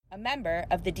a member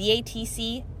of the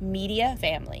DATC media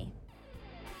family.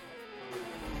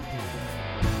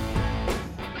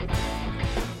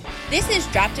 This is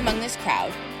Dropped Among This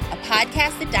Crowd, a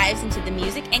podcast that dives into the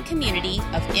music and community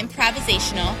of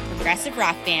improvisational progressive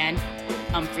rock band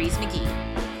Umphrey's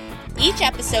McGee. Each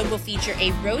episode will feature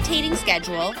a rotating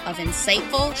schedule of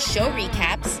insightful show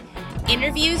recaps,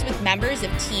 interviews with members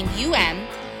of Team UM,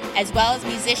 as well as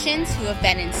musicians who have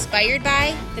been inspired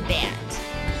by the band.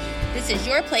 This is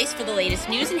your place for the latest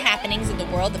news and happenings in the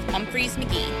world of Umphrey's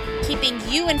McGee, keeping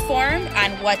you informed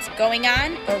on what's going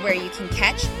on or where you can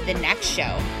catch the next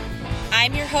show.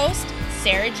 I'm your host,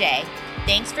 Sarah J.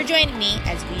 Thanks for joining me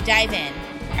as we dive in.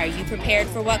 Are you prepared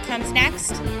for what comes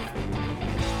next?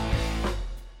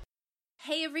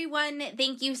 Hey everyone,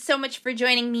 thank you so much for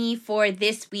joining me for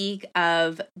this week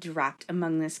of Dropped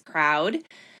Among This Crowd.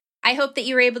 I hope that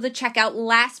you were able to check out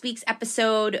last week's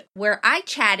episode where I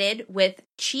chatted with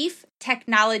Chief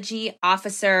Technology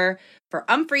Officer for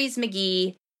Umphrey's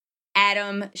McGee,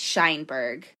 Adam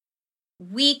Scheinberg.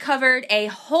 We covered a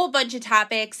whole bunch of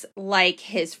topics like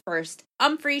his first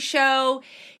Umphrey show,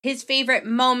 his favorite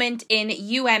moment in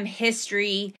UM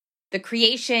history, the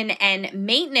creation and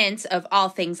maintenance of all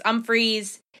things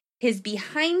Umphrey's, his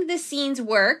behind-the-scenes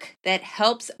work that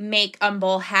helps make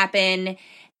Umble happen,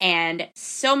 and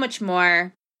so much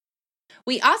more.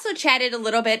 We also chatted a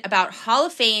little bit about Hall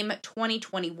of Fame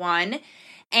 2021,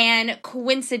 and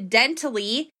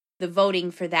coincidentally, the voting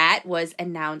for that was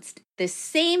announced the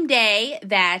same day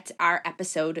that our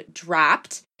episode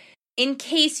dropped. In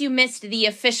case you missed the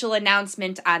official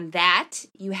announcement on that,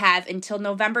 you have until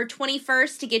November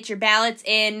 21st to get your ballots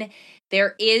in.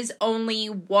 There is only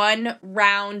one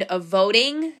round of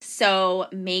voting, so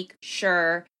make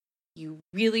sure you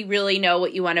really know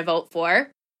what you want to vote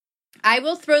for. I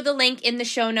will throw the link in the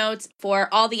show notes for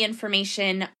all the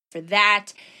information for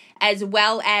that, as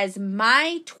well as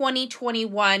my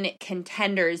 2021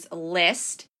 contenders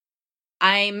list.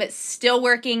 I'm still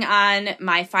working on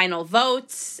my final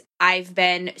votes. I've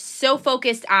been so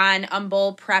focused on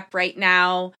Umble prep right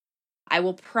now. I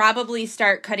will probably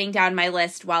start cutting down my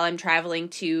list while I'm traveling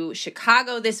to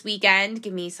Chicago this weekend.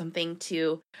 Give me something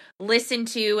to listen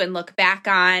to and look back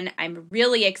on. I'm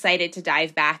really excited to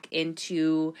dive back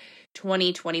into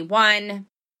 2021.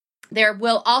 There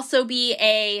will also be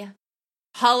a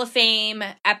Hall of Fame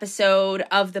episode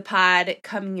of the pod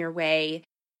coming your way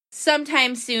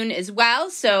sometime soon as well,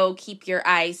 so keep your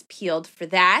eyes peeled for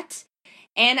that.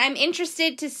 And I'm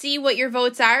interested to see what your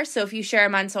votes are, so if you share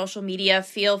them on social media,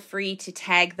 feel free to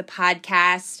tag the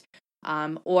podcast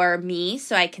or me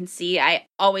so I can see. I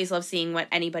always love seeing what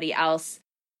anybody else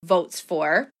votes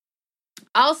for.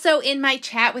 Also, in my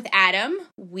chat with Adam,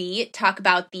 we talk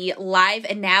about the live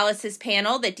analysis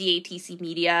panel that DATC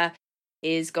Media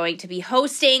is going to be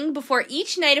hosting before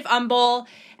each night of Umble,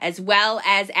 as well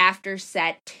as after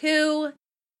set 2.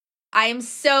 I am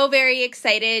so very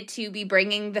excited to be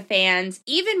bringing the fans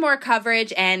even more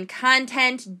coverage and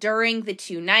content during the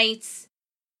 2 nights.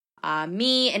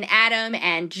 Me and Adam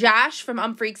and Josh from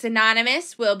Umphreaks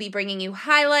Anonymous will be bringing you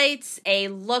highlights, a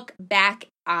look back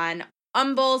on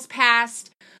Umble's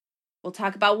past. We'll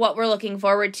talk about what we're looking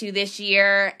forward to this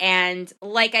year, and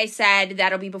like I said,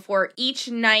 that'll be before each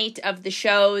night of the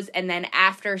shows, and then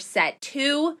after set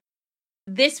 2.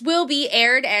 This will be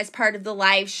aired as part of the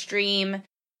live stream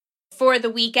for the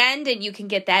weekend, and you can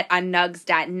get that on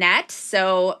nugs.net,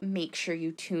 so make sure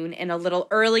you tune in a little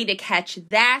early to catch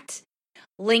that.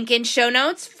 Link in show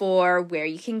notes for where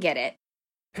you can get it.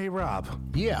 Hey, Rob.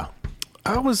 Yeah.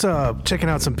 I was checking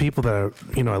out some people that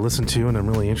I listen to and I'm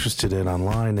really interested in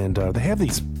online, and they have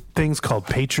these things called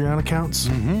Patreon accounts.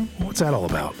 Mm-hmm. What's that all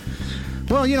about?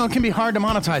 Well, it can be hard to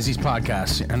monetize these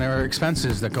podcasts, and there are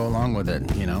expenses that go along with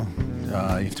it, you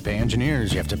have to pay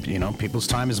engineers, you have to, people's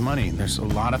time is money. There's a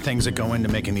lot of things that go into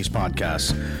making these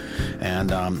podcasts, and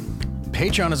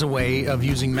Patreon is a way of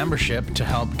using membership to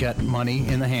help get money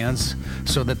in the hands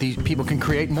so that these people can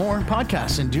create more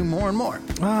podcasts and do more and more.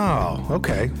 Oh,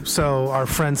 okay. So our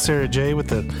friend Sarah J with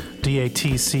the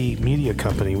DATC Media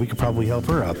Company, we could probably help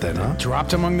her out then, huh?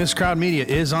 Dropped Among This Crowd Media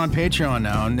is on Patreon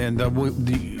now, and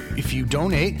if you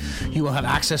donate, you will have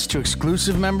access to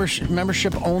exclusive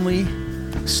membership only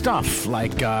stuff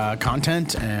like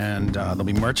content, and there'll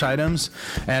be merch items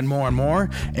and more,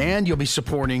 and you'll be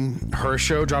supporting her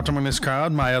show, Dropped Among This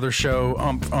Crowd, my other show,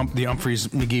 the Umphrey's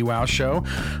McGee Wow Show,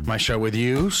 my show with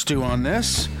you, Stu on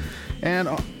This, and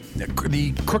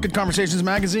the Crooked Conversations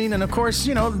magazine, and of course,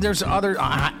 there's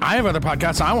I have other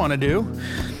podcasts I want to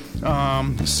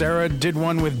do. Sarah did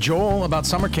one with Joel about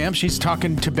summer camp. She's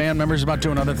talking to band members about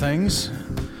doing other things.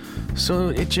 So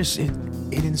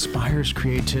it inspires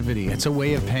creativity. It's a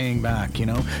way of paying back, you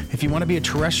know? If you want to be a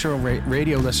terrestrial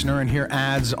radio listener and hear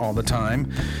ads all the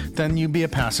time, then you be a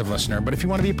passive listener. But if you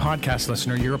want to be a podcast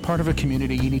listener, you're a part of a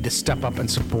community, you need to step up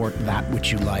and support that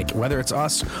which you like, whether it's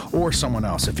us or someone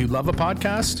else. If you love a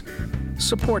podcast,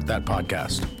 support that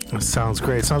podcast. That sounds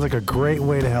great. Sounds like a great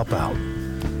way to help out.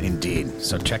 Indeed.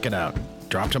 So check it out.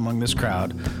 Dropped Among This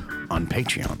Crowd on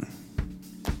Patreon.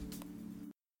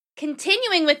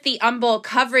 Continuing with the Umble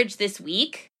coverage this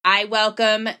week, I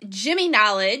welcome Jimmy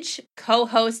Knowledge,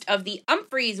 co-host of the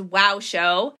Umphreys Wow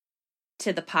Show,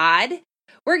 to the pod.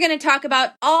 We're going to talk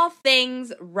about all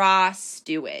things raw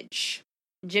stewage.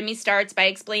 Jimmy starts by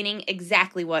explaining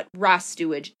exactly what raw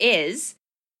stewage is.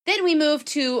 Then we move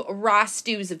to raw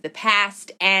stews of the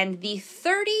past and the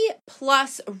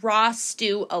 30-plus raw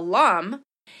stew alum.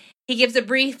 He gives a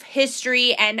brief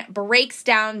history and breaks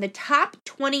down the top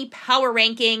 20 power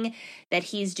ranking that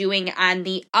he's doing on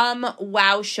the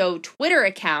Wow Show Twitter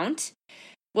account.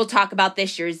 We'll talk about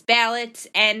this year's ballots,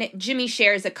 and Jimmy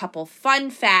shares a couple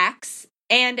fun facts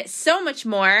and so much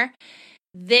more.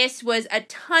 This was a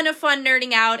ton of fun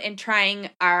nerding out and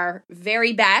trying our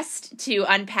very best to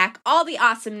unpack all the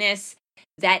awesomeness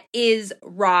that is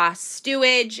raw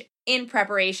stewage in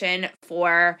preparation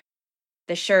for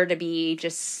the sure to be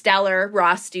just stellar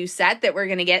raw stew set that we're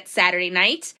going to get Saturday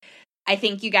night. I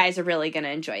think you guys are really going to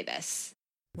enjoy this.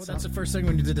 Well, that's the first thing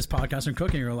when you did this podcast on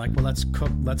cooking. You were like, well,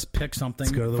 let's pick something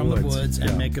go to from the woods. woods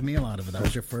and make a meal out of it. That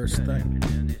was your first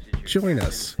thing. Join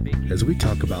us as we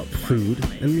talk about food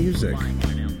and music.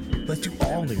 Let's do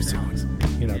all new songs.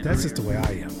 You know, that's just the way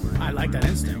I am. I like that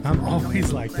instinct. I'm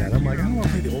always like that. I'm like, I don't want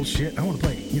to play the old shit. I want to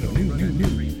play,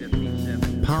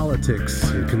 new. Politics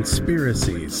and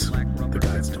conspiracies. The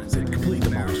guys don't. They completely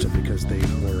demolished it because they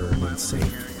were unsafe.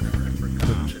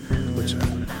 Which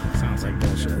sounds like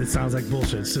bullshit. It sounds like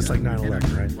bullshit. It's just like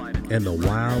 9/11, right? And the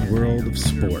wild world of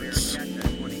sports.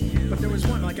 But there was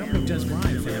one, like, I'm a Des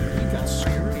Bryant fan, but he got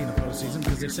screwed in the postseason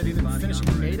because they said he didn't finish.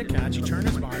 He made a catch, he turned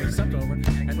his body, stepped over, and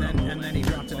then he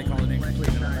dropped it. They called it incomplete.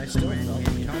 And I still felt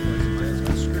the Cowboys and Des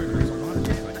got screwed. There's a lot of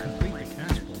things like complete the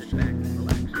catch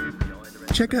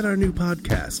bullshit. Check out our new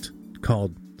podcast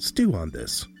called Stew on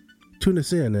This. Tune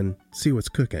us in and see what's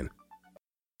cooking.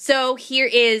 So here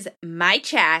is my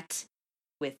chat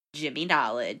with Jimmy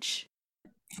Knowledge.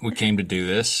 We came to do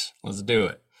this. Let's do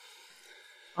it.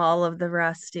 All of the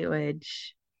raw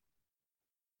stewage.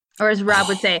 Or as Rob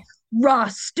would say, raw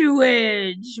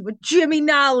stewage with Jimmy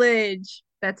Knowledge.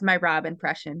 That's my Rob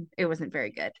impression. It wasn't very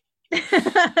good.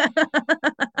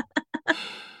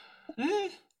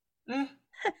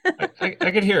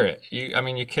 I could hear it.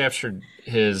 You captured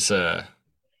his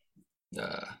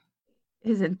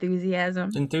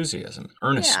enthusiasm,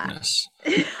 earnestness.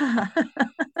 Yeah.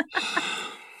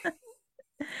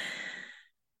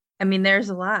 I mean, there's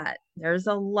a lot. There's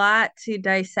a lot to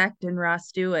dissect in raw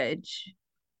stewage.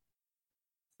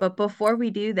 But before we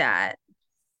do that,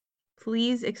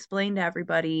 please explain to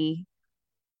everybody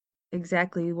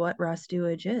exactly what raw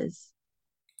stewage is.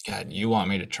 God, you want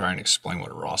me to try and explain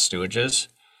what raw stewage is?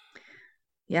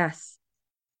 Yes.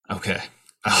 Okay.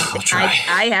 I'll try.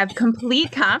 I have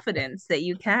complete confidence that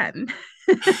you can.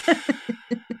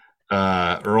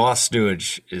 Raw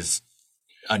stewage is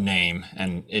a name,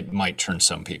 and it might turn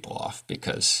some people off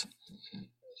because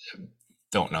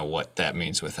don't know what that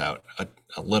means without a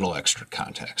little extra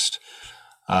context.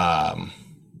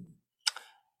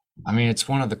 It's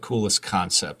one of the coolest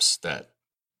concepts that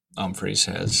Umphreys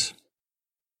has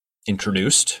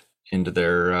introduced into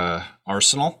their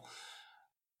arsenal,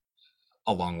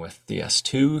 along with the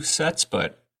S2 sets,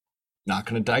 but not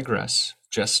going to digress.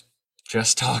 Just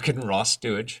talking raw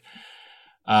stewage.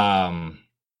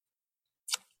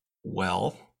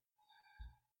 Well,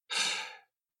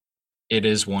 it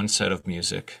is one set of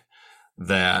music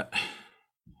that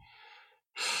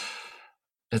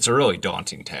it's a really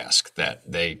daunting task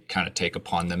that they kind of take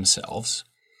upon themselves,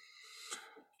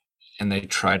 and they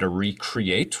try to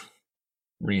recreate,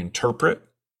 reinterpret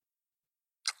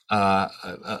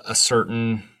a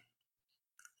certain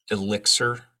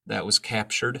elixir that was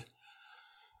captured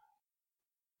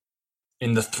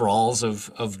in the thralls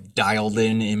of dialed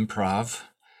in improv,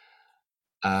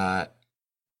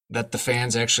 that the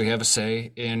fans actually have a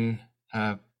say in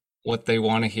what they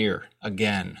want to hear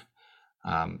again.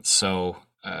 So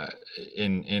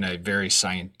in a very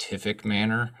scientific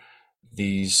manner,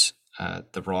 the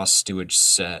raw stewage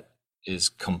set is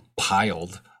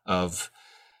compiled of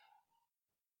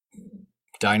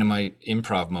dynamite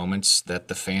improv moments that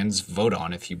the fans vote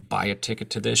on. If you buy a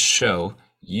ticket to this show,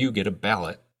 you get a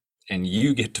ballot and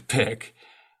you get to pick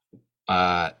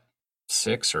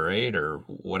 6 or 8 or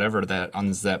whatever that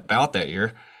on that ballot that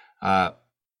year,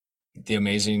 the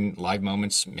amazing live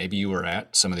moments maybe you were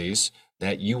at some of these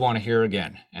that you want to hear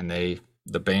again, and the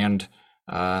band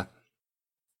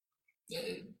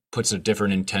puts a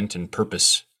different intent and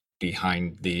purpose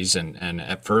behind these. And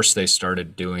at first they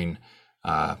started doing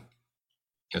it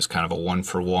was kind of a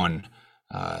 1-for-1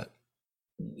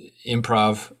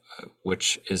 improv,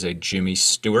 which is a Jimmy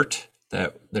Stewart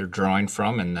that they're drawing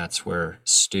from, and that's where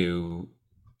stew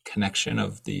connection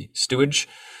of the stewage.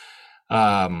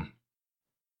 I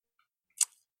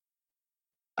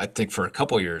think for a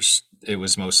couple of years it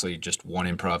was mostly just one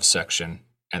improv section,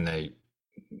 and they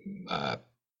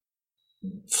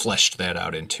fleshed that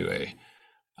out into a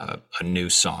new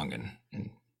song, and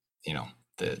you know,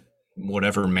 the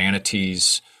whatever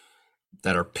manatees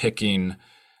that are picking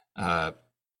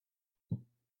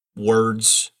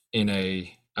words in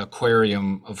a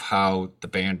aquarium of how the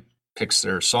band picks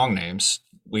their song names,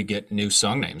 we get new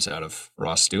song names out of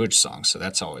Ross Stewage songs, so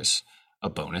that's always a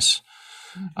bonus.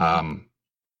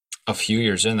 A few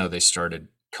years in, though, they started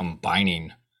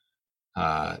combining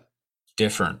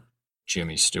different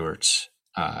Jimmy Stewarts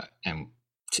and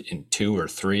in 2 or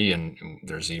 3, and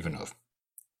there's even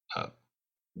a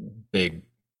big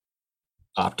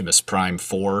Optimus Prime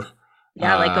 4.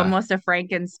 Yeah, like almost a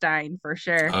Frankenstein for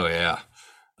sure. Oh yeah.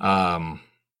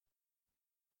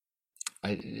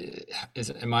 Is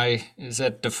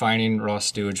that defining Ross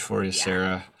Stewage for you,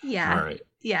 Sarah? Yeah. All right.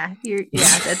 Yeah,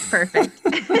 that's perfect.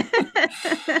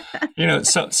 You know,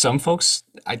 some folks,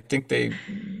 I think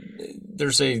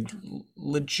there's a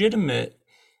legitimate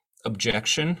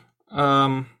objection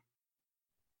that,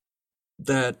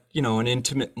 you know, an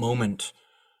intimate moment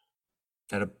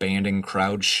that a band and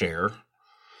crowd share,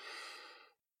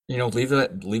 you know, leave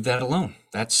that alone.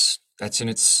 That's in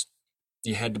its,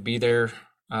 you had to be there,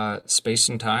 space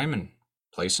and time and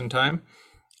place and time.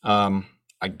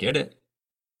 I get it.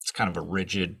 It's kind of a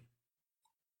rigid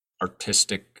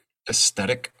artistic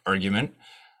aesthetic argument.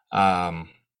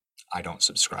 I don't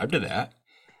subscribe to that.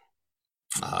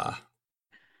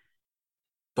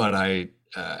 But I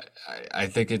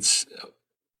think it's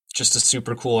just a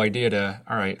super cool idea to,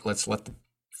 all right, let's let the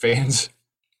fans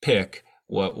pick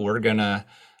what we're gonna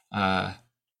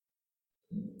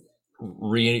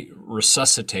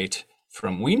resuscitate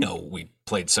from. We know we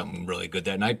played something really good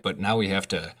that night, but now we have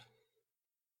to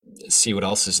see what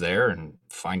else is there and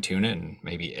fine tune it and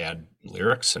maybe add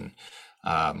lyrics and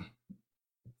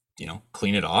you know,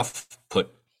 clean it off, put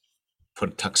a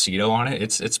tuxedo on it.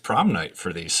 It's prom night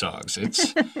for these songs.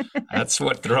 That's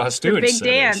what the Ross Stewart big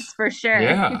dance for sure.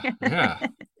 Yeah.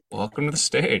 Welcome to the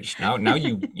stage. Now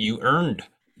you earned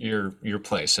your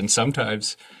place, and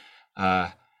sometimes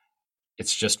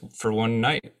it's just for one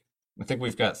night. I think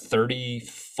we've got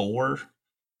 34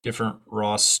 different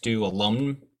Ross Stew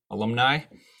alumni.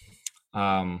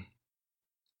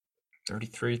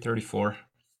 33, 34.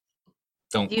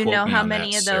 Don't do you quote know me how on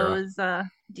many that, of Sarah. those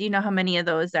do you know how many of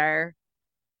those are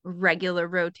regular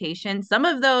rotation? Some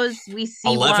of those we see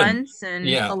 11. once, and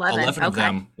Yeah, 11 of okay.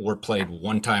 them were played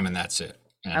one time and that's it.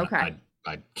 And Okay.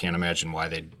 I can't imagine why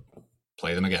they'd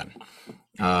play them again.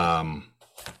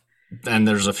 Then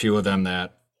there's a few of them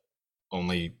that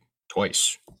only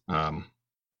twice.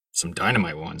 Some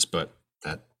dynamite ones, but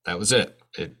that was it.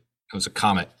 It was a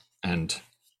comet and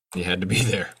you had to be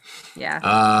there. Yeah.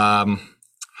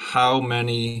 How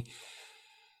many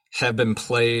have been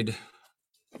played?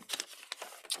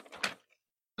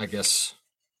 I guess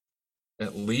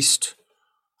at least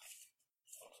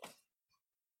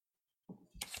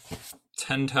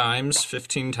 10 times,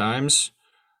 15 times.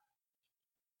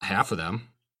 Half of them.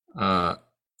 I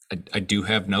do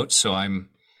have notes, so I'm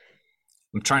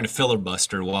trying to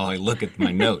filibuster while I look at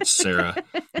my notes, Sarah.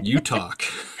 You talk.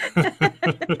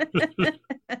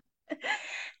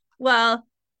 Well,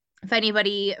 if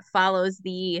anybody follows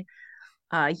the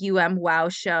Wow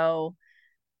show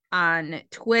on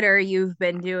Twitter, you've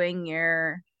been doing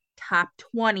your top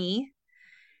 20.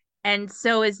 And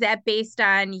so is that based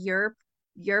on your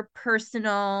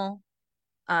personal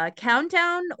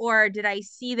countdown, or did I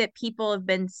see that people have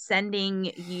been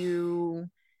sending you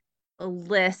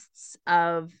lists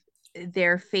of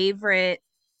their favorite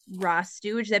Ross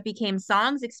Stewart that became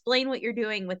songs? Explain what you're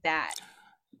doing with that.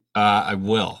 I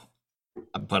will,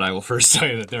 but I will first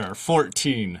say that there are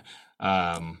 14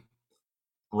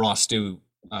 Ross Stew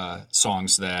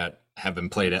songs that have been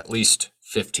played at least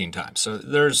 15 times. So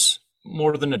there's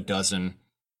more than a dozen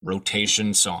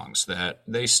rotation songs that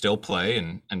they still play,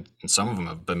 and some of them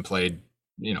have been played,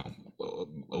 you know,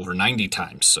 over 90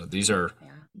 times. So these are,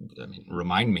 I mean,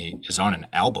 Remind Me is on an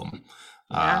album.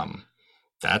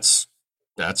 That's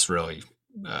really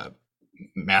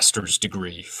master's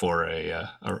degree for a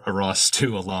Raw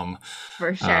Stew alum.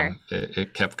 For sure.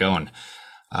 It kept going.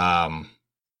 All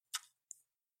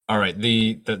right,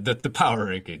 the power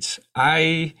rankings.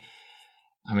 I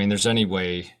mean, there's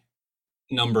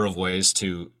number of ways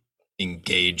to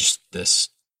engage this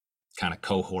kind of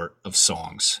cohort of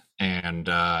songs, and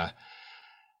I've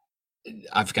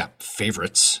got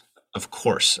favorites, of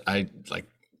course. I like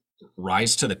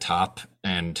Rise to the Top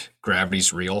and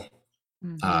Gravity's Real,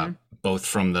 both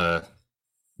from the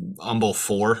Humble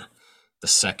 4, the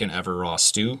second ever Raw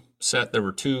Stew set. There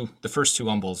were the first two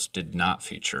Humbles did not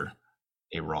feature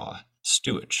a Raw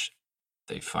Stewage.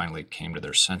 They finally came to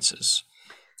their senses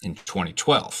in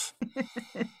 2012.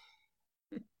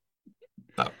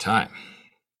 About time.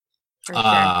 For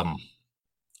sure.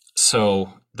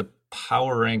 So the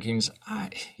power rankings,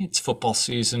 it's football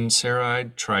season, Sarah. I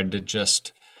tried to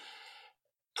just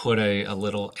put a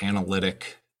little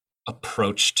analytic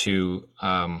approach to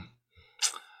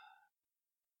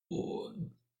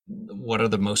what are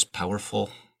the most powerful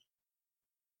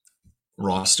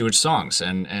Raw Stewart songs,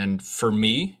 and for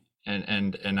me,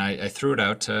 and I threw it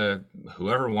out to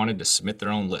whoever wanted to submit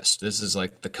their own list. This is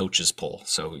like the coach's poll,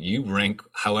 so you rank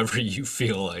however you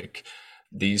feel like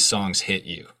these songs hit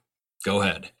you. Go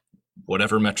ahead,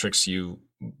 whatever metrics you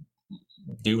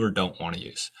do or don't want to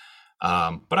use.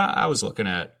 But I was looking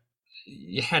at,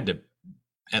 you had to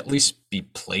at least be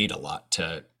played a lot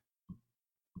to,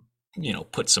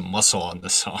 put some muscle on the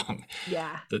song.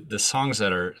 Yeah. The songs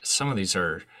that are, some of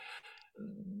the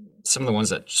ones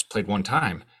that just played one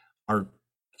time are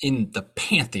in the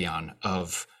pantheon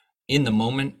of, in the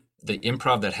moment, the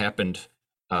improv that happened,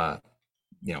 10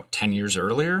 years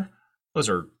earlier. Those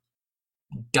are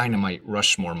dynamite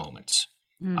Rushmore moments.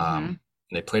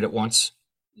 They played it once.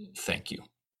 Thank you.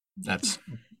 That's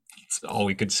all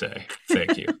we could say.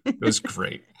 Thank you. It was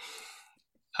great.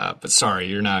 But sorry,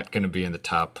 you're not going to be in the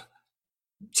top,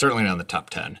 certainly not in the top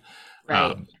 10.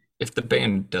 Right. If the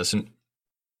band doesn't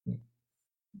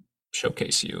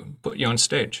showcase you, put you on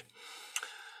stage.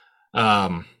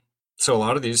 So a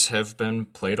lot of these have been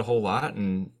played a whole lot,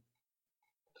 and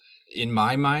in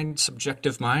my mind,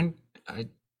 subjective mind,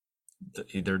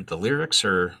 either the lyrics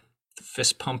or the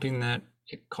fist pumping that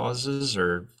it causes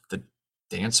or the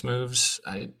dance moves,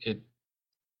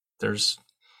 there's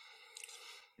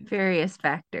various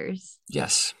factors.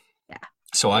 Yes. Yeah.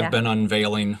 So I've been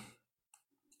unveiling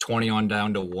 20 on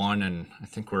down to 1, and I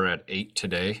think we're at 8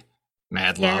 today.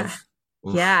 Mad Love.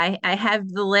 Oof. Yeah, I have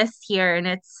the list here, and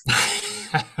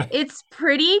it's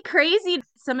pretty crazy.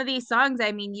 Some of these songs,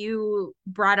 I mean, you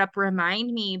brought up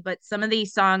Remind Me, but some of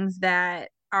these songs that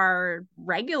are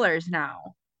regulars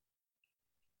now,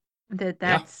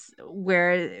 that's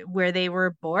where they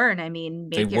were born. I mean,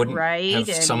 Make they It wouldn't Right have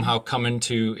and somehow come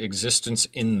into existence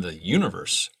in the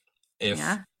universe if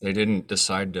they didn't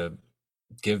decide to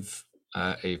give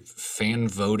a fan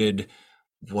voted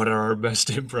what are our best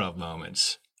improv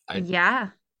moments.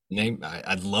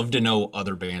 I'd love to know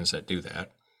other bands that do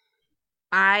that.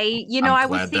 I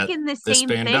was thinking the same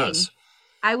thing. Does.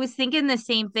 I was thinking the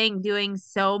same thing, doing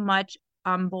so much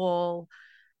Humble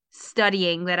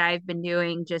studying that I've been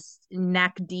doing, just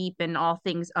neck deep in all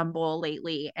things Humble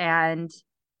lately, and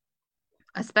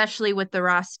especially with the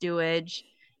Raw Stewage.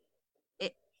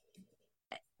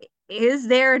 Is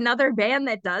there another band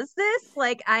that does this?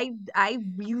 Like, I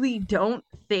really don't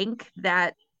think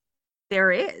that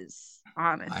there is,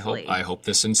 honestly. I hope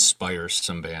this inspires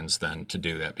some bands then to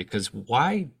do that, because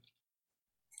why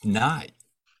not?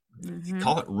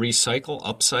 Call it recycle,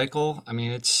 upcycle. I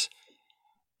mean,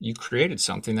 you created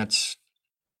something that's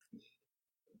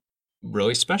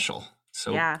really special.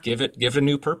 So give it a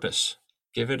new purpose.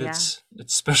 Give it its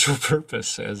special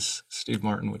purpose, as Steve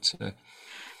Martin would say.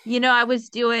 I was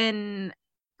doing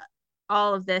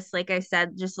all of this, like I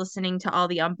said, just listening to all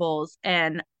the Humbles,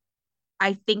 and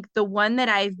I think the one that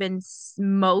I've been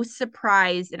most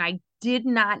surprised, and I did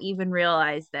not even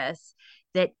realize this,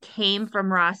 that came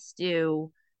from Raw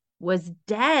Stew was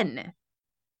Den.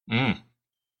 And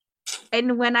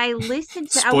when I listened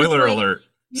to Spoiler alert.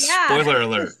 Yeah. Spoiler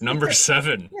alert. Number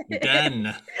 7,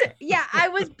 Den. Yeah, I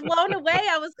was blown away.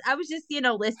 I was just,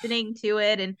 listening to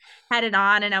it and had it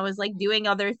on, and I was like doing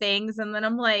other things, and then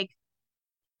I'm like,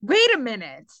 wait a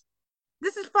minute.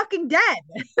 This is fucking Den.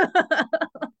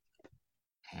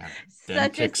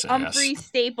 Such a Humphrey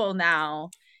staple now.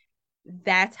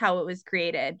 That's how it was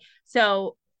created.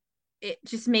 So it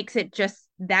just makes it just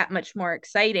that much more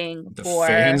exciting. The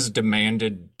fans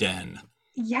demanded Den.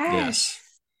 Yes.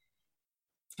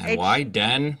 And why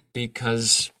Den?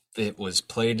 Because it was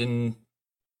played in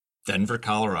Denver,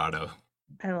 Colorado.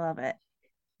 I love it.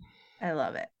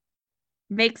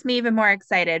 Makes me even more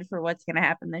excited for what's going to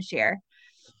happen this year.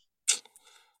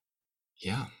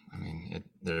 Yeah, I mean,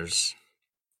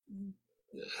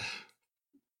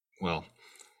 well,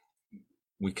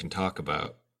 we can talk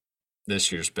about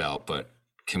this year's bout, but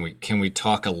can we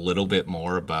talk a little bit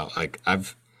more about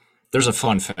there's a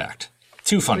fun fact.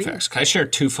 2 fun Please. facts. Can I share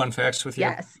 2 fun facts with you?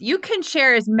 Yes, you can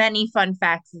share as many fun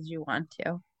facts as you want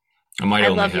to. I might I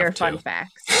only love have your 2. fun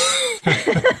facts.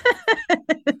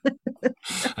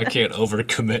 I can't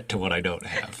overcommit to what I don't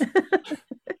have.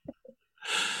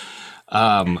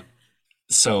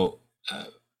 So,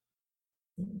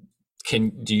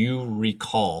 do you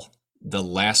recall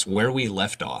where we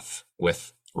left off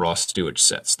with Ross Stewart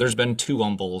sets? There's been 2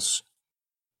 Umbles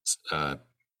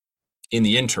in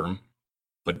the interim,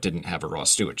 but didn't have a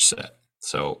Ross Stewart set.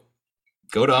 So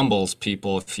go to Umbles,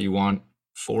 people, if you want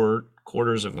 4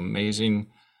 quarters of amazing,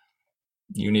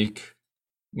 unique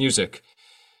music.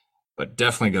 But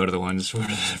definitely go to the ones where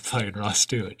they're playing Ross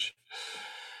Stewart.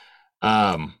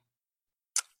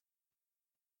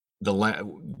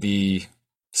 The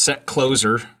set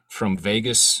closer from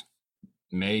Vegas,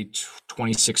 May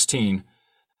 2016,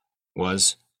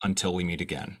 was Until We Meet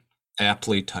Again.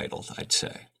 Aptly titled, I'd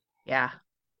say. Yeah.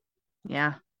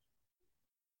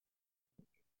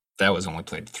 That was only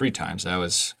played 3 times. That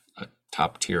was a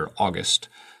top tier August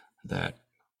that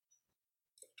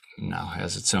now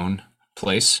has its own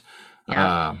place.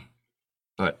 Yeah.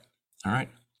 But all right,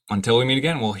 Until We Meet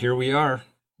Again. Well, here we are,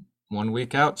 1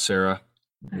 week out, Sarah.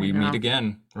 We meet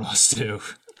again, Ross Stew.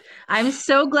 I'm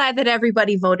so glad that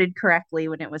everybody voted correctly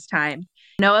when it was time.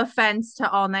 No offense to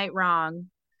All Night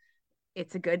Wrong.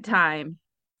 It's a good time,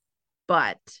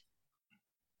 but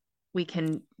we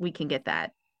can get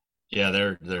that.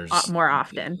 Yeah, there's more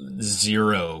often.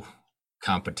 0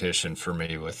 competition for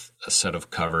me with a set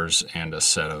of covers and a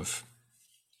set of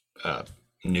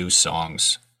new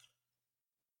songs.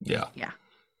 Yeah.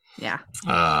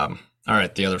 All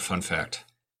right, the other fun fact.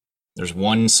 There's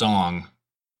 1 song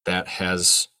that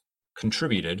has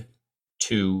contributed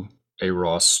to a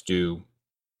Ross Stew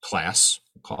class,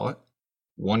 we'll call it.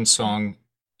 1 song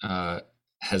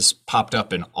has popped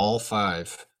up in all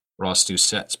 5 Ross Stew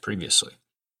sets previously.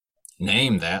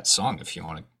 Name that song if you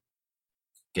want to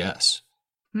guess.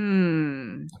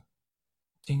 Ding,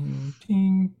 ding,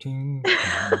 ding, ding,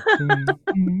 ding,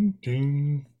 ding,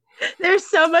 ding. There's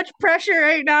so much pressure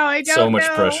right now. I don't know. So much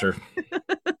pressure.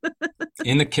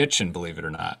 In the kitchen, believe it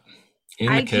or not.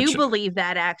 I do believe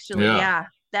that, actually. Yeah.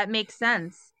 That makes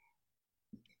sense.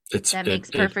 That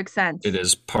makes perfect sense. It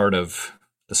is part of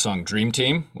the song Dream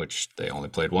Team, which they only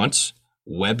played once,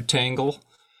 Webtangle,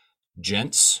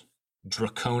 Gents,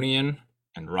 Draconian,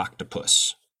 and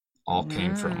Rocktopus. All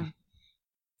came from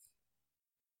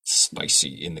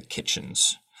Spicy in the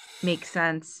Kitchens. Makes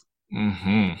sense.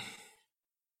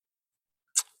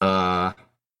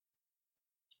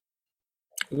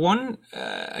 One,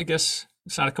 I guess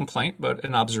it's not a complaint, but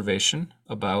an observation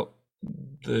about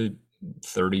the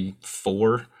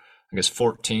 34, I guess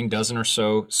 14 dozen or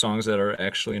so songs that are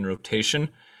actually in rotation.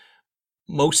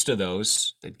 Most of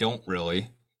those, they don't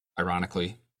really,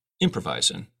 ironically, improvise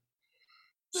in.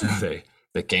 So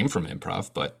they came from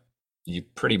improv, but you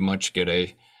pretty much get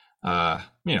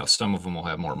some of them will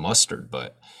have more mustard,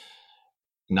 but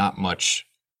not much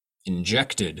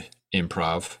injected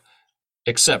improv,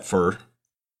 except for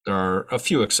there are a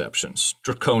few exceptions.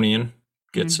 Draconian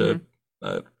gets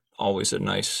always a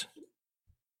nice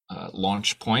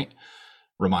launch point.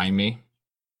 Remind Me,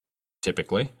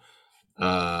 typically.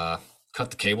 Cut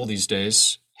the Cable these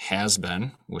days has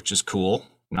been, which is cool.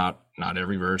 Not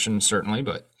every version, certainly,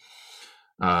 but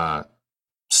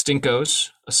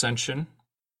Stinko's Ascension.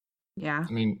 Yeah.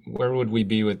 I mean, where would we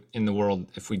be in the world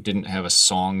if we didn't have a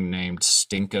song named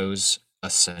Stinko's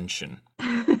Ascension?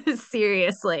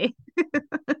 Seriously.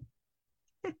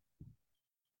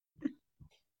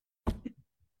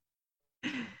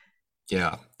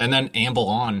 Yeah. And then Amble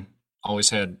On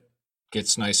always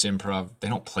gets nice improv. They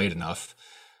don't play it enough.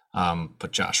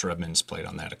 But Josh Redman's played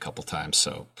on that a couple times,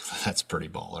 so that's pretty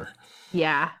baller.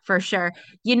 Yeah, for sure.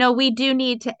 We do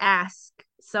need to ask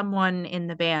someone in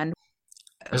the band.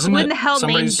 Who in the hell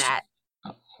named that?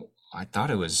 I thought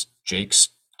it was Jake's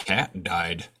cat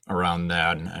died around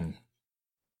that, and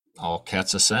All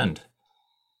Cats Ascend.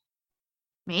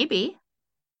 Maybe.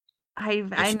 I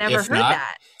never heard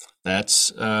that.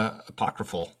 That's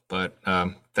apocryphal, but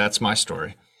that's my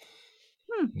story.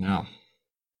 No.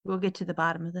 We'll get to the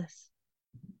bottom of this.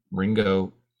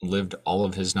 Ringo lived all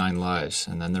of his 9 lives,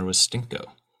 and then there was Stinko.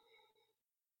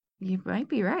 You might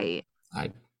be right.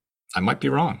 I might be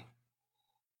wrong.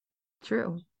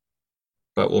 True.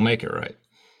 But we'll make it right.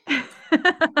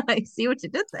 I see what you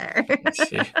did there. Let's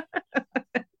see.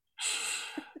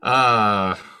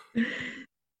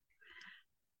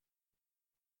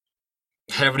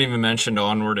 Haven't even mentioned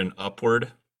Onward and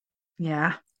Upward,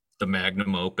 Yeah. the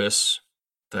magnum opus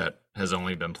that has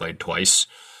only been played twice.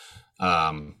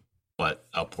 But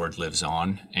Upward lives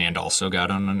on and also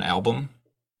got on an album.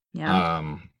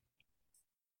 Yeah.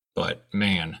 But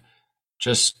man,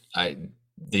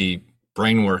 the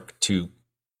brain work to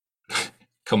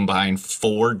combine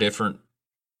 4 different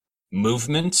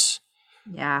movements,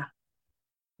 Yeah.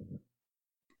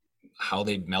 how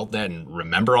they meld that and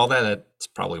remember all that, that's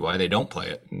probably why they don't play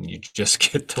it. And you just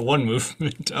get the one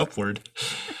movement upward.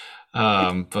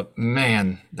 But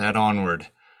man, that Onward,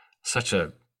 such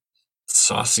a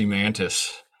saucy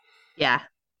mantis. Yeah.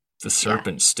 The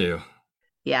serpent stew.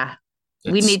 Yeah.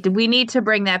 We need to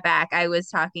bring that back. I was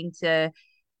talking to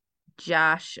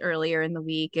Josh earlier in the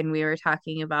week, and we were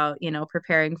talking about,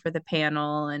 preparing for the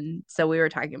panel, and so we were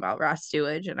talking about Ross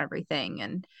Stewage and everything,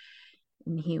 and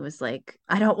he was like,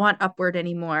 I don't want Upward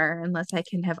anymore unless I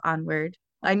can have Onward.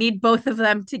 I need both of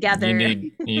them together.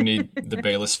 You need the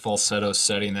Bayliss falsetto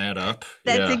setting that up.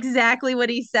 That's exactly what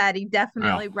he said. He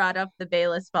definitely brought up the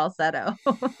Bayliss falsetto.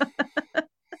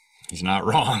 He's not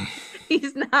wrong.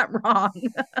 He's not wrong.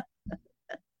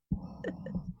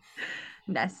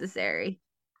 Necessary.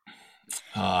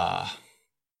 Yeah,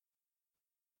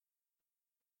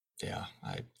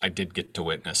 I did get to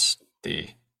witness the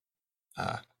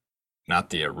not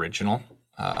the original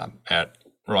at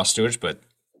Ross Stewart, but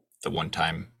the one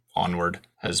time Onward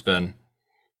has been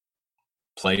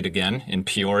played again in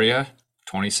Peoria,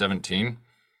 2017.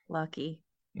 Lucky.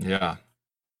 Yeah,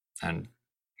 and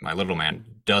my little man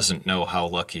doesn't know how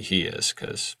lucky he is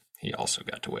because he also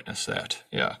got to witness that.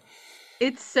 Yeah.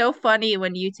 It's so funny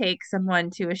when you take someone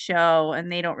to a show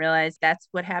and they don't realize. That's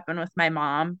what happened with my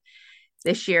mom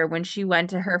this year when she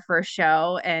went to her first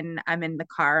show, and I'm in the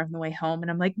car on the way home and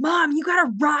I'm like, Mom, you got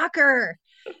a rocker.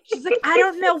 She's like, I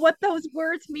don't know what those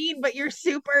words mean, but you're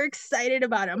super excited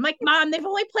about it. I'm like, Mom, they've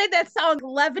only played that song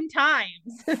 11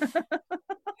 times.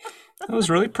 That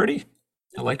was really pretty.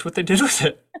 I liked what they did with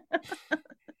it.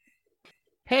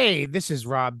 Hey, this is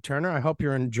Rob Turner. I hope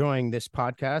you're enjoying this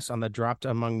podcast on the Dropped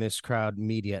Among This Crowd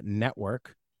Media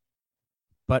Network.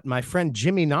 But my friend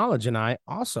Jimmy Knowledge and I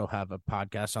also have a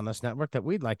podcast on this network that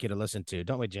we'd like you to listen to.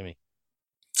 Don't we, Jimmy?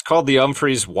 It's called the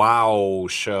Umphreys Wow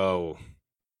Show.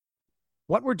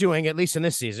 What we're doing, at least in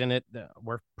this season,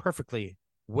 we're perfectly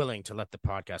willing to let the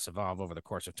podcast evolve over the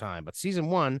course of time. But season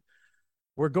 1,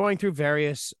 we're going through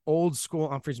various old school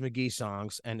Umphrey's McGee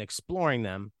songs and exploring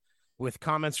them with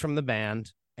comments from the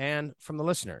band and from the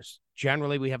listeners.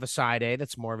 Generally, we have a side A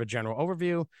that's more of a general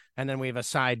overview, and then we have a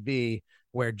side B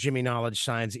where Jimmy Knowledge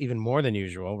shines even more than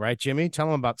usual. Right, Jimmy? Tell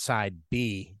them about side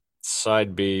B.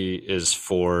 Side B is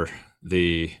for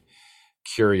the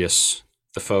curious,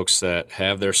 the folks that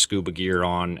have their scuba gear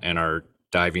on and are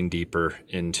diving deeper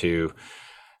into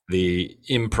the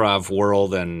improv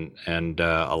world and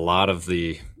a lot of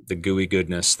the gooey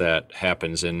goodness that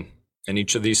happens in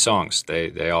each of these songs.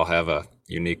 They all have a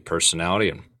unique personality,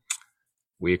 and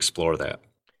we explore that.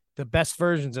 The best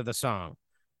versions of the song,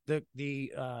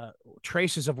 the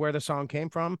traces of where the song came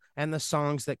from, and the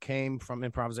songs that came from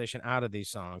improvisation out of these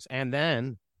songs. And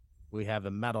then we have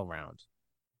a medal round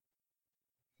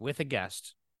with a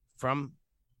guest from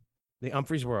the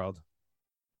Umphrey's world,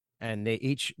 and they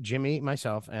each, Jimmy,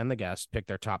 myself, and the guest, pick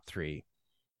their top 3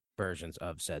 versions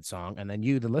of said song, and then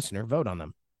you, the listener, vote on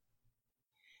them.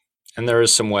 And there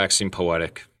is some waxing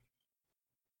poetic.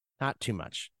 Not too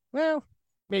much. Well,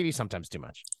 maybe sometimes too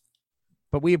much.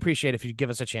 But we appreciate if you give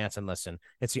us a chance and listen.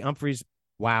 It's the Umphrey's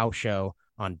Wow Show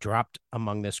on Dropped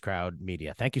Among This Crowd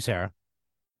Media. Thank you, Sarah.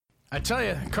 I tell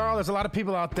you, Carl, there's a lot of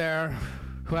people out there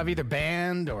who have either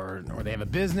band or they have a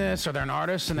business or they're an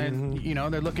artist, and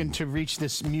they're looking to reach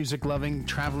this music-loving,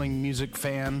 traveling music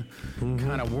fan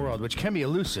kind of world, which can be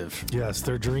elusive. Yes,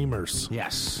 they're dreamers.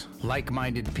 Yes,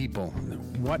 like-minded people.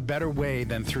 What better way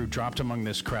than through Dropped Among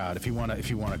This Crowd? If you have a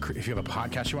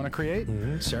podcast you want to create,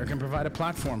 Sarah can provide a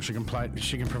platform. She can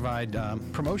provide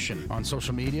promotion on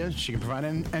social media. She can provide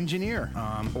an engineer,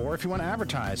 or if you want to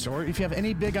advertise, or if you have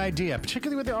any big idea,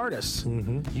 particularly with the artists,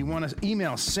 you want to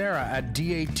email Sarah at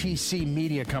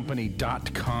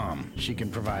datcmediacompany.com. She can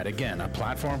provide, again, a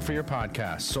platform for your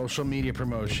podcast, social media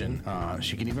promotion.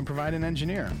 She can even provide an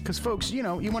engineer. Because, folks, you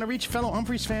want to reach fellow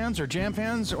Humphreys fans or Jam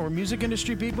fans or music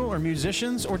industry people or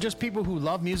musicians or just people who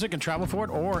love music and travel for it,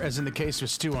 or, as in the case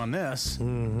with Stu on this,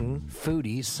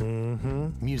 foodies,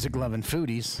 music-loving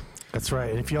foodies. That's right.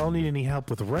 And if y'all need any help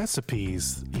with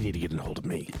recipes, you need to get a hold of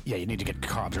me. Yeah, you need to get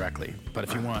Carl directly. But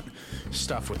if you want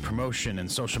stuff with promotion and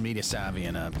social media savvy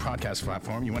and a podcast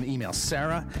platform, you want to email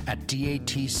Sarah at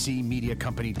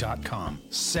datcmediacompany.com.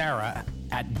 Sarah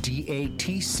at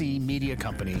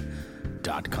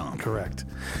datcmediacompany.com. Correct.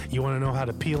 You want to know how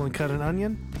to peel and cut an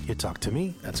onion? You talk to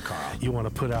me. That's Carl. You want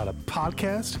to put out a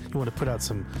podcast? You want to put out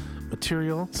some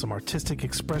material, some artistic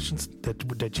expressions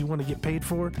that you want to get paid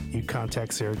for? You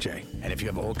contact Sarah J. And if you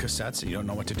have old cassettes that you don't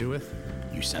know what to do with,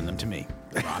 you send them to me,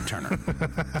 Rob Turner.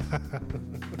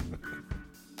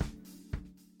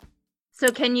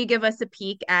 So can you give us a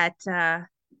peek at the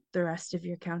rest of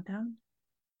your countdown?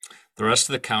 The rest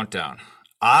of the countdown.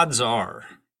 Odds are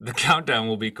the countdown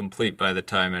will be complete by the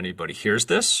time anybody hears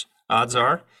this. Odds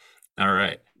are. All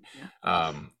right.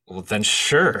 Well, then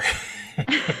sure.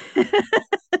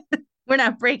 We're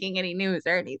not breaking any news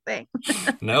or anything.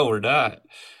 No, we're not.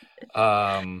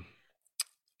 I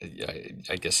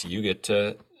guess you get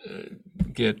to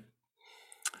get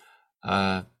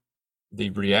the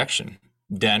reaction.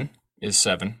 Den is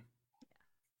 7.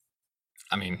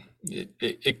 I mean,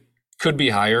 it could be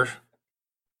higher,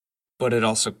 but it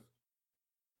also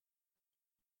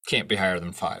can't be higher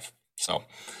than 5. So,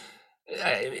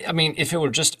 I mean, if it were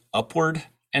just Upward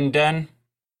and Den,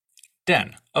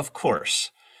 of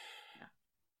course.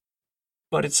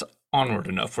 But it's Onward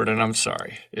and Upward, and I'm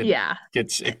sorry. It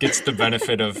gets the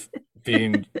benefit of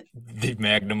being the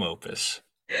magnum opus.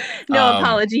 No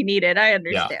apology needed. I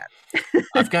understand. Yeah.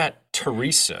 I've got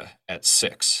Teresa at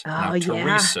 6. Oh, now, yeah.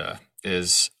 Teresa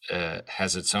has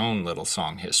its own little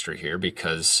song history here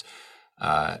because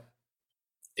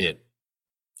it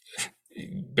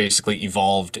basically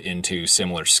evolved into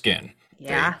Similar Skin.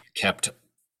 Yeah. They kept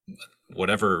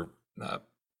whatever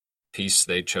piece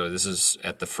they chose. This is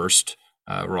at the first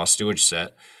Raw Stewage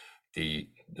set, the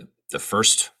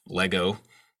first Lego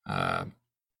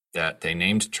that they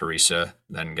named Teresa,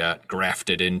 then got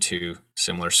grafted into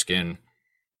Similar Skin,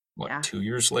 2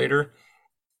 years later?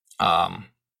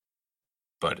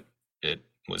 But it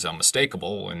was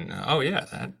unmistakable, and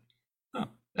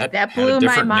that blew had a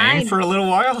different my name mind for a little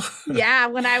while. Yeah,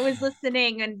 when I was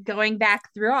listening and going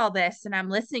back through all this, and I'm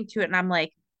listening to it, and I'm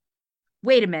like,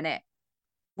 wait a minute,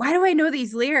 why do I know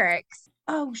these lyrics?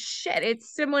 Oh shit, it's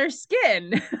Similar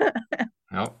Skin.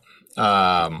 Yep.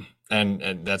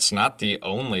 And that's not the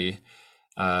only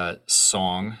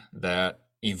song that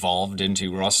evolved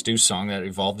into Raw Stew song that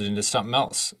evolved into something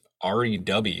else.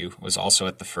 REW was also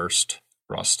at the first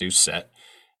Raw Stew set,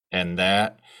 and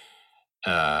that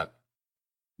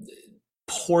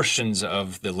portions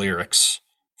of the lyrics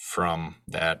from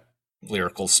that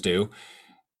lyrical stew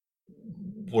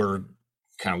were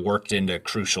kind of worked into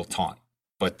Crucial Taunt,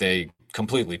 but they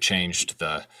completely changed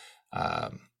the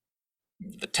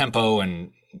tempo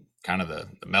and kind of the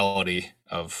melody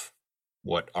of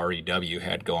what REW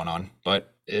had going on,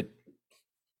 but it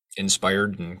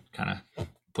inspired and kind of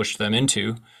pushed them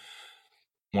into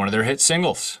one of their hit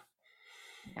singles.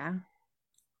 Yeah.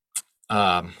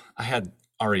 I had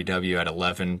REW at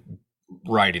 11,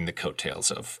 riding the coattails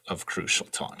of Crucial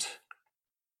Taunt.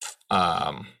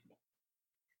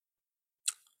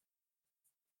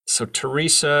 So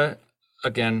Teresa,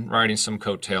 again, riding some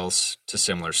coattails to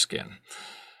Similar Skin.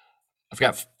 I've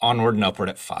got Onward and Upward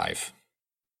at 5.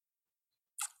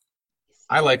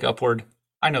 I like Upward.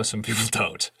 I know some people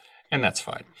don't, and that's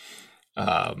fine.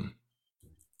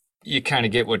 You kind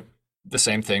of get the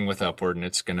same thing with Upward, and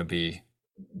it's going to be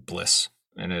bliss,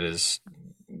 and it is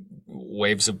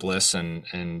waves of bliss. And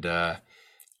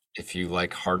if you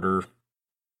like harder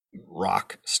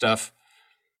rock stuff,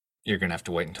 you're going to have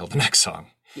to wait until the next song.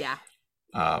 Yeah.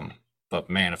 But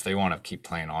man, if they want to keep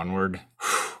playing Onward,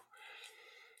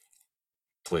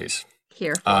 please.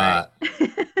 Here for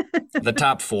it. The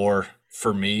top 4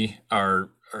 for me are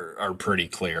pretty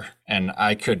clear, and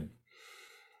I could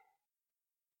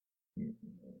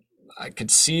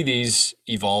see these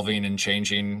evolving and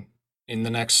changing in the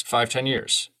next 5-10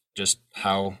 years. Just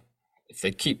how, if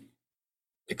they keep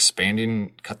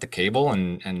expanding, cut the cable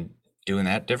and doing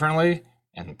that differently,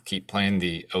 and keep playing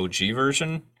the OG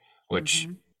version, which,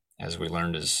 as we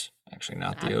learned, is actually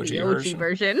not the OG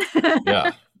version.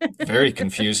 Yeah, very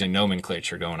confusing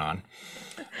nomenclature going on.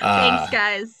 Thanks,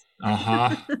 guys.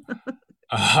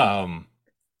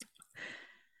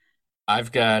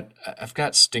 I've got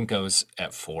Stinkos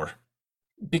at 4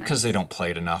 because they don't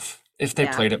play it enough. If they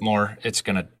Yeah. played it more, it's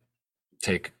gonna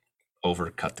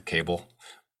cut the cable,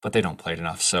 but they don't play it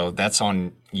enough. So that's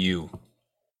on you,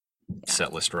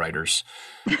 set list writers.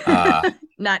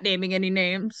 Not naming any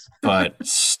names. But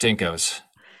Stinkos,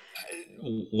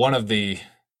 one of the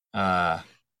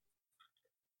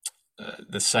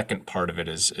second part of it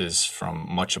is from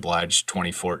Much Obliged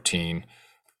 2014,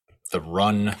 the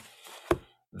run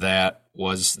that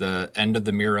was the end of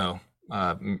the Miro.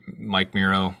 Mike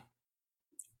Miro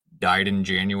died in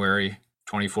January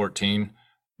 2014.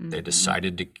 They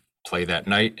decided to play that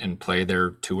night and play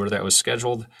their tour that was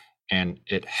scheduled, and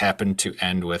it happened to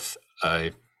end with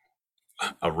a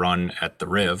run at the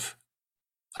Riv,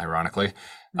 ironically,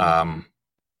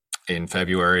 in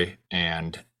February,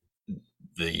 and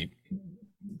the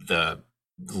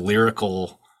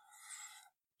lyrical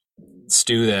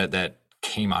stew that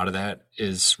came out of that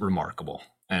is remarkable,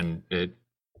 and it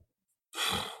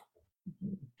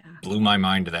blew my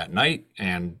mind that night.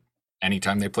 And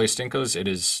anytime they play Stinkos, it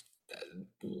is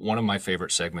one of my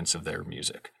favorite segments of their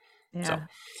music. Yeah. So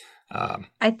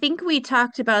I think we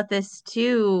talked about this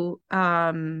too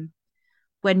when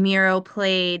Miro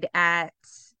played at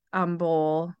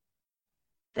Humble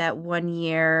that one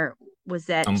year. Was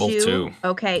that Humble 2? 2.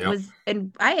 Okay. Yep.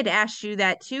 And I had asked you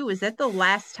that too. Was that the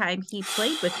last time he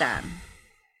played with them?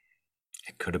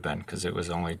 It could have been, because it was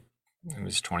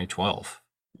 2012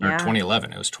 or Yeah.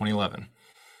 2011. It was 2011.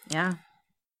 Yeah.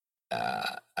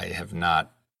 I have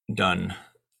not done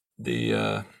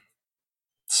the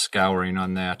scouring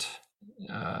on that.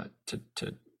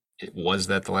 Was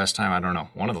that the last time? I don't know.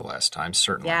 One of the last times,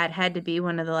 certainly. Yeah, it had to be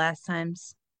one of the last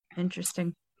times.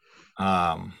 Interesting.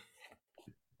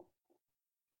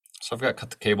 So I've got Cut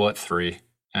the Cable at 3,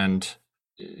 and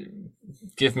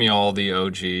give me all the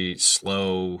OG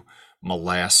slow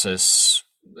molasses.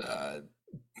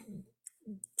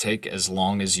 Take as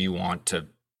long as you want to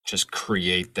just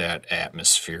create that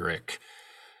atmospheric.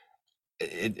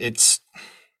 It's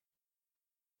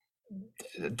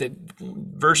the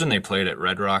version they played at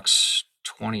Red Rocks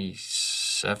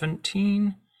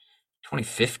 2017,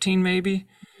 2015 maybe.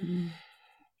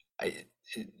 It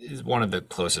is one of the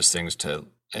closest things to,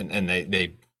 and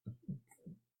they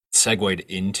segued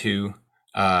into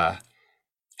Shine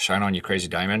On You Crazy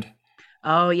Diamond.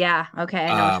 Oh yeah. Okay.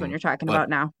 I know which one you're talking but about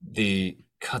now. The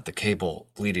Cut the Cable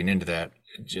leading into that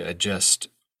just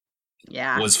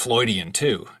Yeah. was Floydian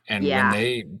too. And Yeah. when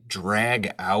they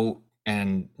drag out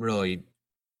and really,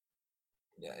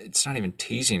 it's not even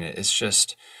teasing it, it's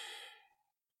just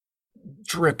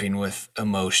dripping with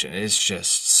emotion. It's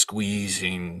just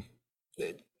squeezing.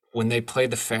 When they play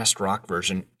the fast rock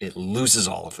version, it loses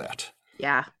all of that.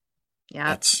 Yeah. Yeah.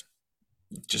 That's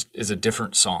just is a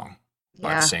different song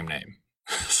by the same name.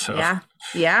 So Yeah.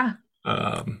 Yeah.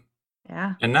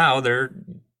 yeah. And now they're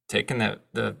taking the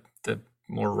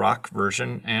more rock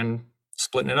version and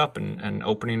splitting it up and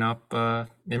opening up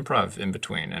improv in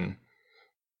between. And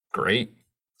great.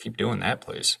 Keep doing that,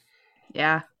 please.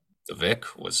 Yeah. The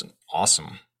Vic was an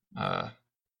awesome Cut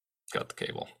the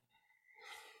Cable.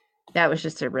 That was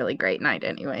just a really great night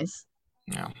anyways.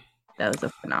 Yeah. That was a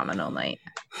phenomenal night.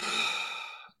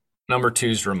 Number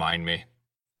 2's Remind Me.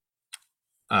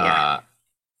 Yeah.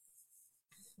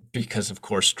 Because of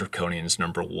course Draconian's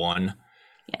number 1.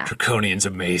 Yeah. Draconian's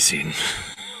amazing.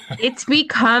 It's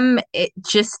become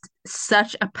just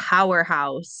such a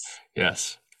powerhouse.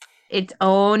 Yes. Its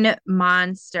own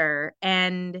monster.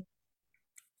 And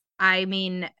I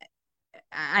mean,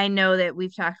 I know that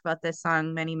we've talked about this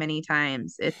song many, many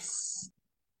times.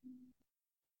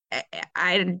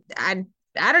 I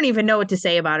don't even know what to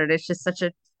say about it. It's just such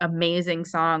an amazing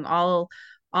song.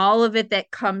 All of it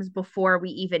that comes before we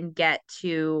even get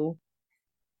to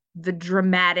the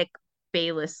dramatic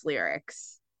Bayless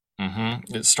lyrics.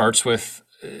 Mm-hmm. It starts with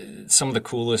some of the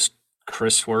coolest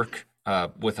Chris work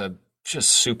with a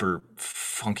just super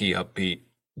funky, upbeat,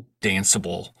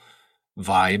 danceable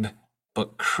vibe.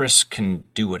 But Chris can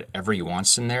do whatever he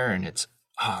wants in there, and it's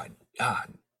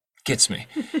gets me.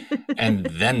 And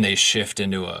then they shift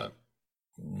into a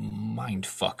mind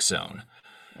fuck zone.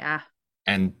 Yeah.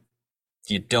 And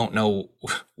you don't know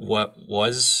what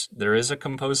was. There is a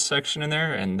composed section in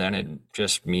there, and then it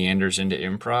just meanders into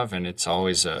improv, and it's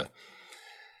always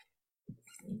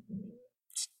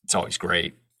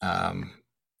great.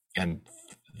 And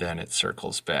then it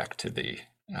circles back to the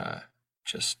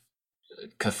just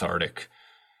cathartic.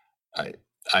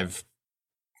 I've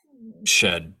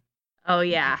shed Oh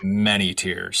yeah. many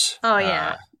tears. Oh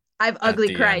yeah. I've at ugly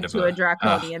the cried end of to a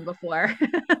Draconian before.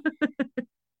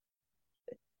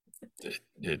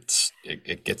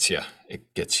 it gets you.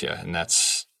 It gets you, and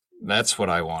that's what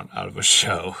I want out of a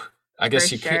show. I guess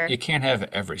For you sure. can't have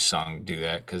every song do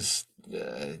that because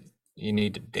you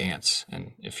need to dance,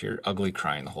 and if you're ugly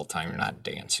crying the whole time, you're not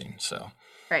dancing. So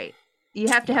Right. You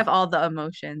have to have all the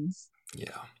emotions.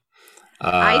 yeah,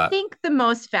 I think the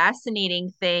most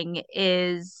fascinating thing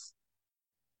is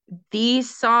these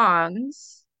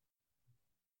songs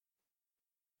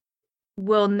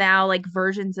will now, like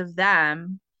versions of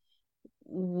them,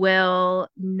 will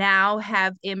now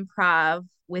have improv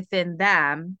within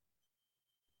them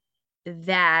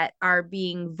that are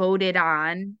being voted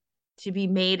on to be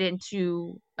made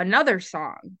into another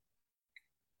song.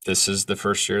 this is the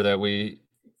first year that we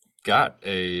got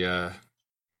a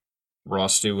Raw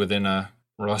Stew within a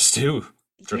Raw Stew.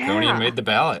 Draconian Yeah. made the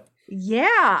ballot.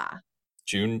 Yeah.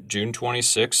 June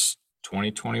 26,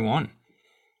 2021.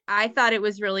 I thought it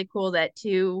was really cool that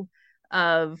two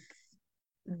of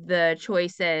the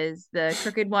choices, the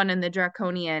Crooked One and the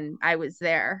Draconian, I was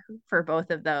there for both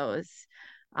of those.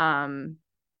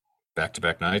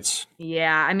 Back-to-back nights.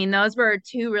 Yeah, I mean, those were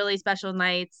two really special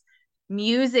nights.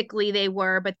 Musically, they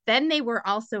were, but then they were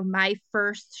also my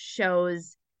first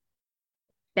shows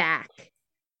back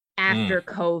after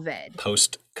COVID.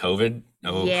 Post-COVID?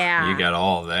 Oh, Yeah. you got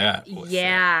all of that. with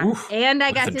Yeah. that. Oof, And I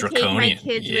with got the to take my Draconian.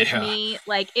 kids with Yeah. me.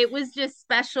 Like, it was just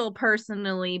special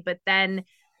personally, but then,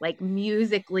 like,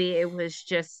 musically, it was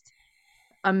just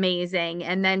amazing.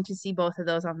 And then to see both of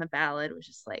those on the ballot was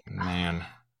just like, Man,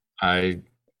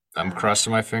 I'm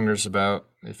crossing my fingers about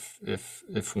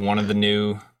if one of the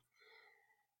new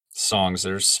songs,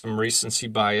 there's some recency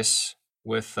bias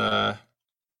with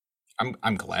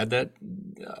I'm glad that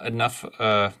enough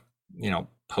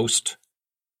post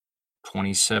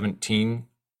 2017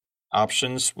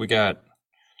 options. We got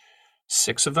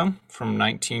 6 of them from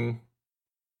 19.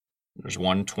 There's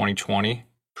one 2020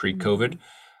 pre-COVID,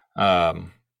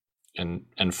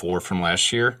 and 4 from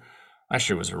last year. Last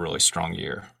year was a really strong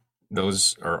year.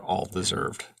 Those are all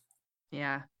deserved.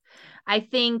 yeah. I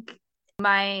think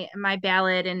my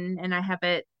ballot, and I have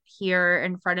it here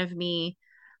in front of me.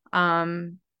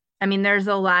 I mean, there's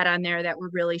a lot on there that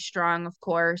were really strong, of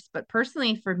course, but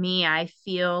personally for me, I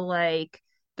feel like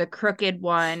the Crooked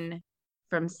One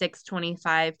from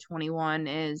 6/25/21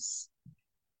 is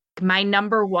my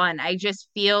number one. I just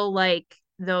feel like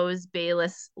those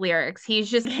Bayless lyrics,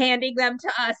 he's just handing them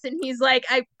to us and he's like,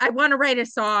 I want to write a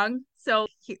song, so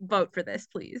vote for this,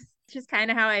 please. It's just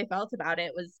kind of how I felt about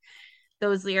it. Was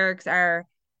those lyrics are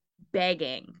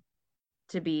begging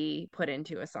to be put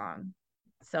into a song.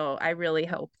 So I really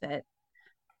hope that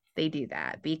they do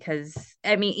that, because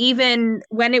I mean, even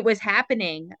when it was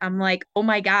happening, I'm like, oh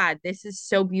my God, this is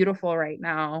so beautiful right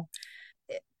now.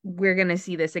 We're going to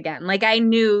see this again. Like, I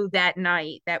knew that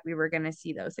night that we were going to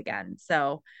see those again.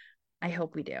 So I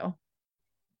hope we do.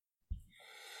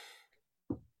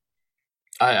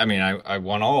 I mean, I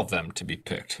want all of them to be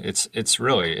picked. It's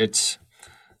really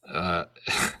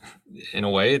in a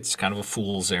way, it's kind of a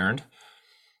fool's errand.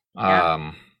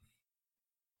 Yeah.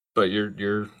 But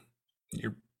you're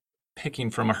picking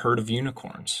from a herd of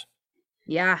unicorns.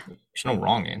 Yeah. There's no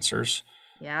wrong answers.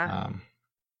 Yeah.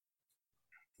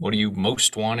 What do you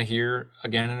most want to hear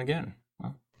again and again?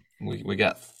 Well, we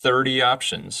got 30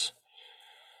 options.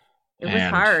 It was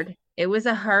And hard. It was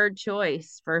a hard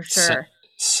choice for sure.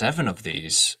 7 of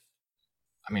these,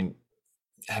 I mean,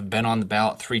 have been on the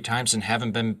ballot 3 times and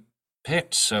haven't been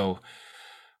picked. So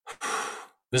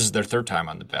this is their 3rd time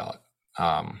on the ballot.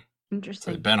 So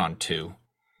Interesting. they've been on 2.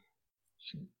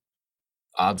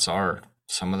 Odds are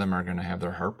some of them are going to have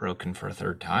their heart broken for a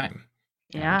 3rd time.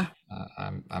 Yeah.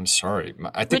 And, I'm sorry.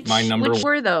 I think my number Which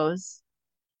were those?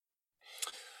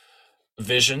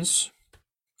 Visions,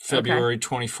 February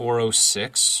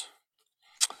 2406.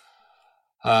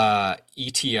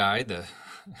 ETI, the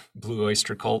Blue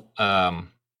Oyster Cult,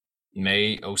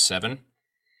 May 07.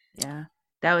 Yeah.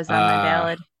 That was on my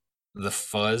ballot. The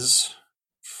Fuzz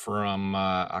from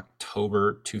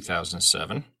October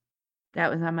 2007. That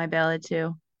was on my ballot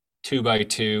too.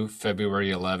 2x2,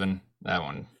 February 11. That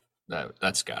one,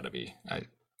 that's got to be.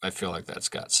 I feel like that's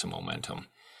got some momentum.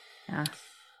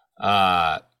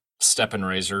 Yeah. Step and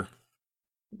Razor.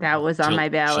 That was on my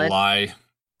ballot. July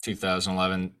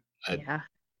 2011. Yeah.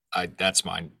 That's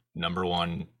my number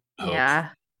one hope. Yeah.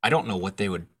 I don't know what they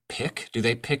would pick. Do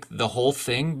they pick the whole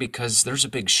thing? Because there's a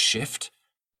big shift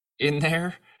in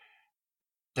there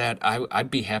that I'd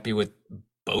be happy with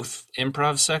both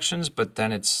improv sections, but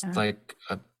then it's like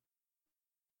a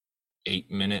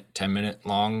 8-minute, 10-minute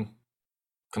long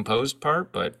composed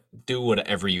part, but do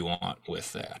whatever you want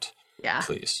with that. Yeah.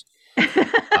 Please.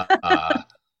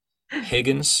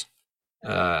 Higgins,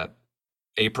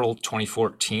 April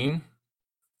 2014.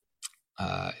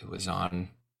 It was on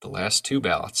the last 2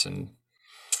 ballots, and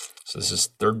so this is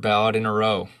 3rd ballot in a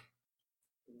row.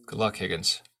 Good luck,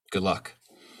 Higgins. Good luck.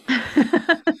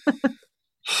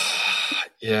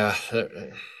 Yeah,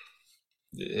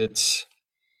 it's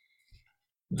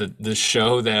the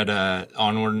show that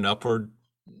Onward and Upward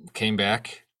came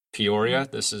back. Peoria.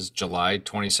 This is July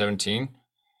 2017.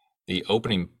 The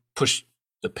opening Push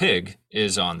the Pig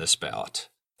is on this ballot.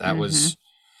 That was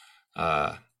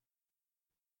a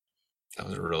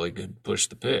really good Push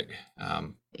the Pig.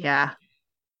 Yeah.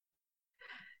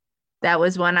 That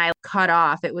was one I cut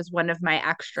off. It was one of my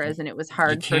extras, and it was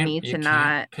hard for me to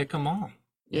not pick them all.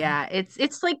 Yeah,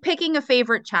 it's like picking a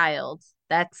favorite child.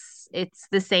 It's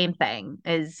the same thing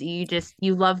as you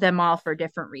love them all for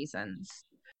different reasons.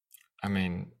 I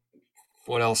mean,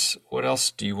 what else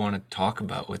do you want to talk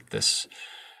about with this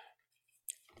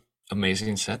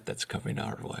amazing set that's coming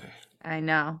our way? I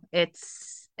know.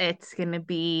 It's going to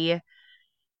be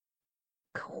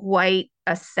quite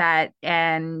a set,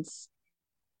 and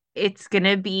it's going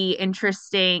to be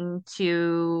interesting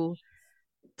to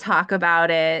talk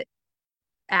about it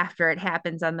after it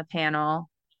happens on the panel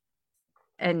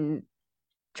and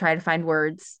try to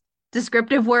find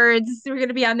descriptive words. We're going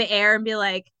to be on the air and be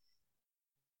like,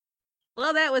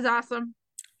 well, that was awesome.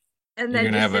 And You're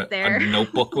then gonna just have sit there. a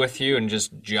notebook with you and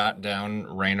just jot down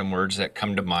random words that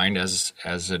come to mind as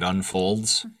it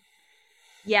unfolds.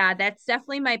 Yeah, that's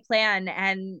definitely my plan.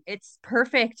 And it's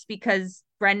perfect because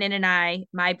Brendan and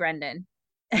my Brendan,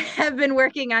 have been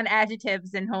working on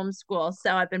adjectives in homeschool.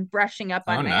 So I've been brushing up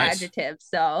on my adjectives.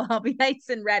 So I'll be nice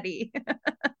and ready.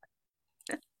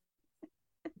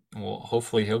 Well,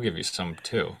 hopefully he'll give you some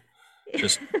too.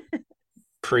 Just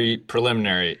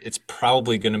preliminary. It's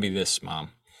probably going to be this,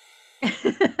 Mom.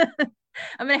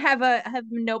 I'm gonna have a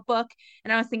notebook,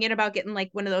 and I was thinking about getting like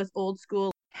one of those old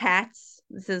school hats.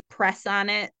 This is press on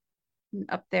it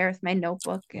up there with my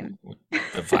notebook and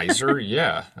the visor.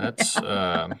 Yeah, that's it's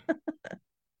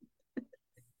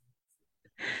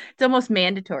almost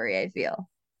mandatory, I feel.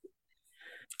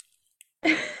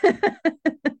 You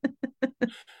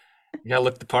gotta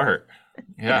look the part.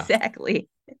 Yeah, exactly.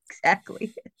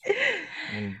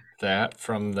 And that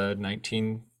from the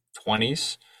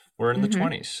 1920s. We're in the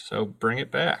 20s, so bring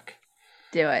it back.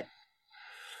 Do it.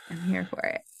 I'm here for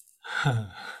it.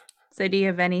 So do you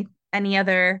have any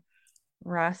other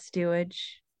Ross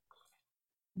Stewage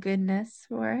goodness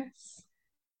for us?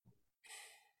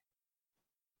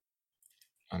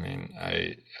 I mean,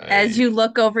 I as you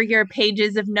look over your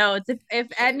pages of notes, if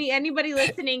anybody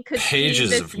listening could see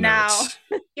this now,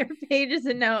 your pages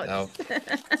of notes. Oh.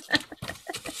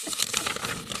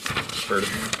 For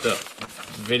the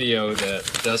video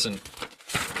that doesn't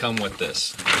come with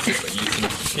this, but you can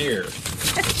hear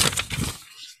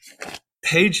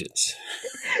pages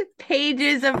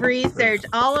of research.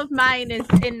 All of mine is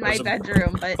in my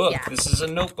bedroom, but book. Yeah, this is a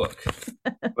notebook,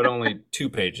 but only 2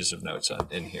 pages of notes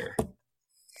in here.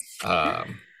 Yeah,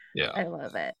 I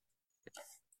love it.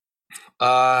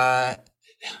 How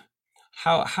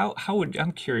would,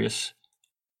 I'm curious,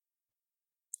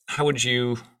 how would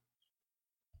you,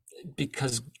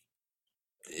 because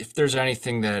if there's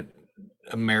anything that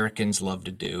Americans love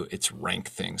to do, it's rank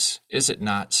things. Is it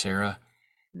not, Sarah?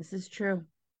 This is true.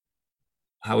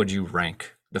 How would you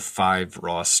rank the 5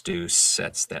 Ross Stew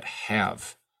sets that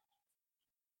have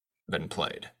been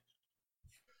played?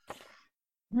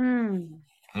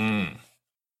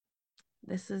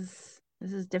 This is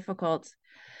difficult.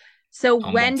 So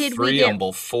Humble when did 3, we get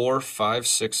Humble 4, 5,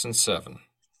 6, and 7?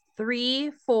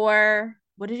 3, 4?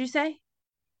 What did you say?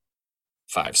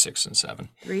 5, 6, and 7.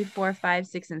 3, 4, 5,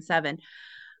 6, and 7.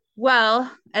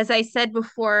 Well, as I said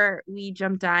before we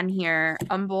jumped on here,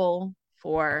 Humble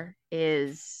 4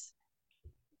 is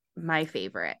my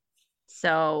favorite.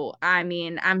 So, I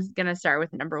mean, I'm going to start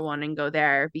with number 1 and go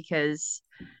there because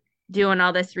doing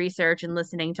all this research and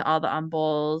listening to all the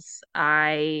Humbles,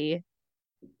 I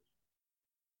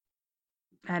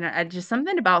just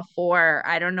something about 4.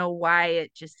 I don't know why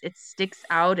it sticks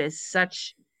out as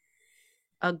such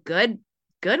a good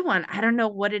one. I don't know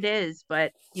what it is,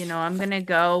 but I'm going to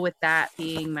go with that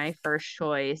being my first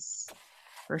choice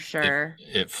for sure.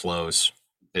 It flows.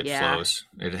 It flows.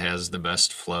 It has the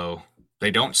best flow.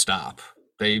 They don't stop.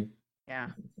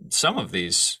 Some of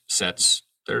these sets,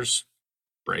 there's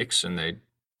breaks and they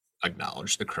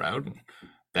acknowledge the crowd. And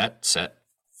that set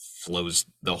flows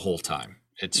the whole time.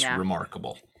 It's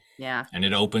remarkable. Yeah. And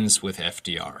it opens with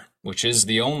FDR, which is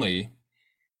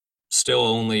still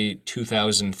only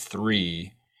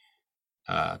 2003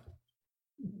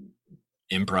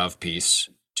 improv piece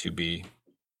to be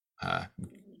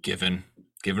given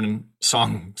given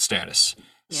song status.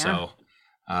 Yeah. So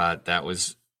that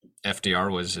was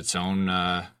FDR was its own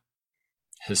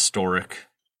historic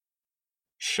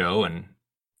show, and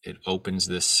it opens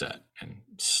this set, and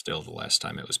still the last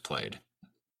time it was played.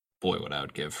 Boy, what I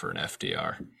would give for an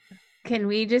FDR. Can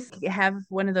we just have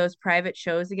one of those private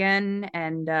shows again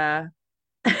and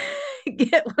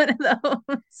get one of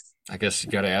those? I guess you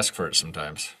got to ask for it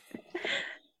sometimes.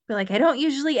 Be like, I don't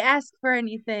usually ask for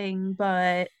anything,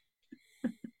 but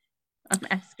I'm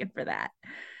asking for that.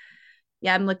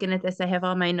 Yeah, I'm looking at this. I have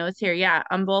all my notes here. Yeah,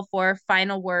 Umble 4,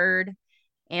 Final Word,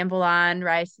 Amble On,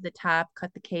 Rise to the Top,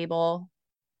 Cut the Cable,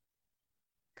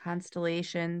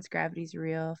 Constellations, Gravity's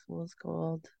Real, Fool's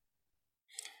Gold.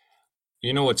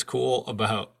 You know what's cool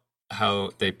about how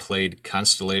they played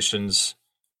Constellations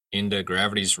into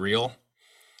Gravity's Real?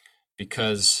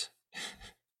 Because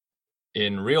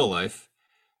in real life,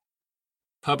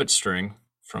 Puppet String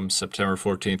from September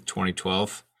 14th,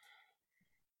 2012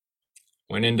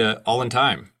 went into All in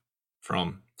Time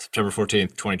from September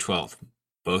 14th, 2012,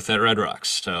 both at Red Rocks.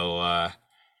 So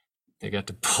they got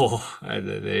to pull,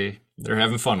 they're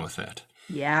having fun with that.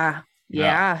 Yeah.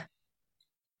 Yeah.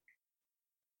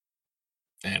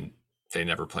 And they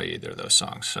never play either of those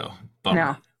songs. So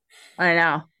bummer.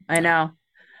 No, I know.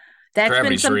 That's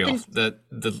Gravity's been Real. something.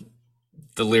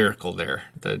 The lyrical there.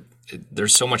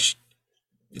 There's so much.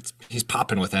 He's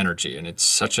popping with energy, and it's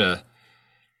such a.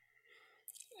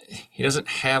 He doesn't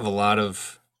have a lot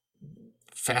of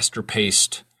faster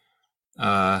paced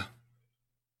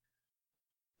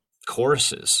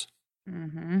choruses.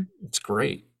 Mm-hmm. It's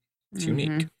great. It's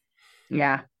unique.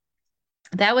 Yeah.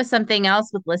 That was something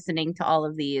else with listening to all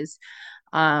of these,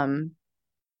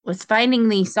 was finding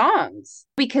these songs,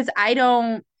 because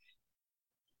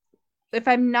if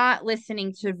I'm not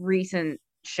listening to recent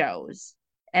shows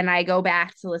and I go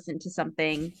back to listen to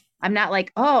something, I'm not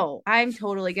like, oh, I'm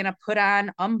totally going to put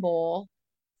on Umble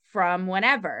from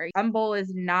whenever. Umble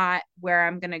is not where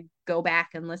I'm going to go back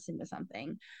and listen to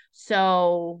something.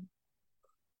 So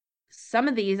some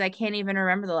of these, I can't even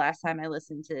remember the last time I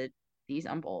listened to these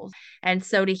Umbles. And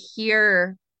so to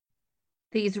hear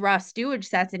these Raw Stewage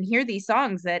sets and hear these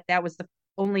songs that was the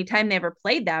only time they ever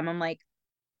played them, I'm like,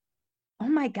 oh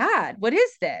my God, what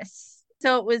is this?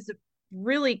 So it was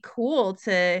really cool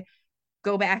to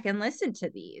go back and listen to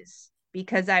these,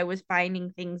 because I was finding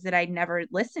things that I'd never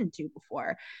listened to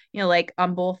before, like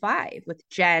Umble 5 with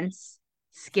Gents,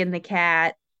 Skin the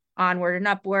Cat, Onward and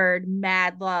Upward,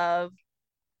 Mad Love.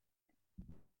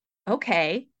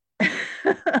 Okay.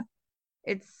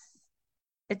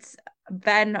 It's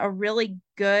been a really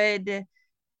good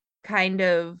kind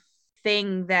of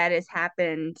thing that has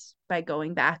happened by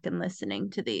going back and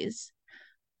listening to these.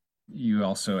 You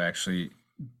also actually,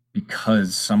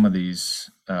 because some of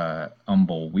these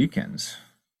Umble weekends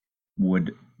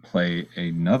would play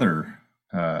another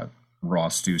Raw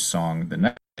Stew song the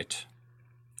next Right.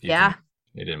 Yeah.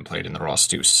 They didn't play it in the Raw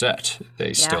Stew set.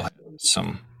 They still had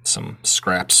some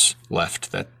scraps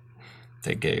left that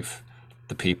they gave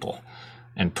the people.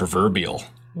 And Proverbial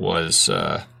was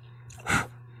the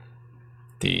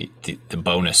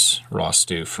bonus Raw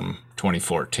Stew from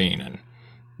 2014, and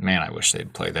man, I wish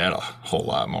they'd play that a whole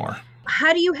lot more.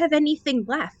 How do you have anything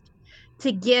left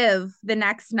to give the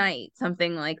next night?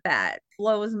 Something like that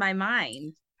blows my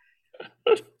mind.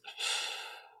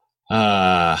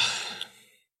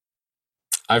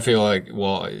 I feel like,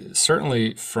 well,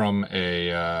 certainly from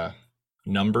a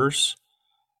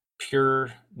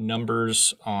pure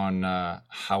numbers on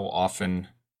how often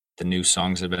the new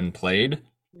songs have been played,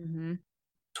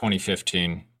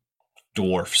 2015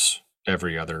 dwarfs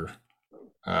every other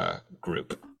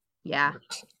group. Yeah.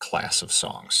 Class of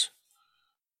songs.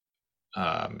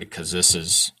 Because this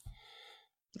is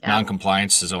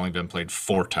Non-Compliance has only been played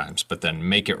 4 times, but then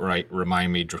Make It Right,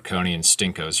 Remind Me, Draconian,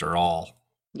 Stinkos are all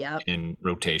in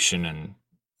rotation and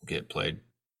get played.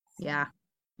 Yeah.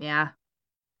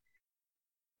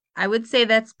 I would say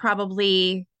that's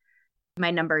probably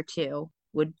my number 2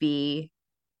 would be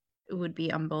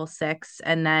Umble 6,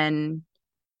 and then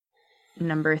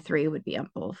number 3 would be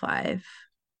Umble 5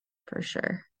 for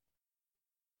sure.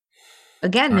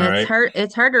 Again, All it's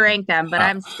right. hard to rank them, but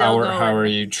I'm still going. How are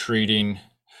you treating?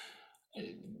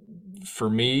 For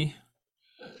me,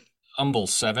 Umble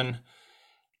 7,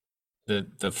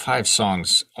 the 5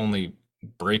 songs, only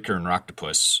Breaker and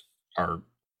Rocktopus are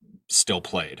still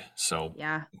played. So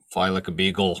Fly Like a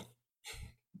Beagle,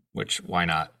 which why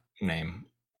not name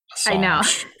a song? I know.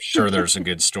 Sure, there's a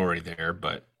good story there,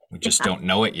 but we just don't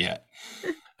know it yet.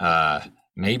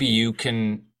 Maybe you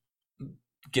can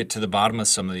get to the bottom of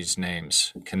some of these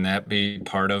names. Can that be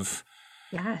part of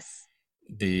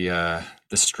the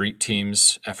street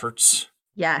team's efforts?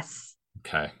 Yes.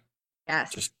 Okay,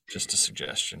 Yes. just a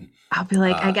suggestion. I'll be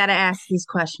like, I gotta ask these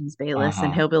questions, Bayless,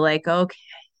 and he'll be like, okay.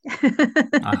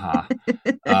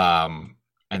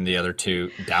 And the other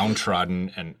two,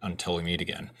 Downtrodden and Until We Meet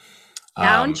Again.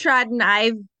 Downtrodden,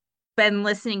 I've been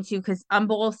listening to because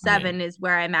Bowl 7 is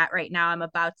where I'm at right now. I'm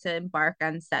about to embark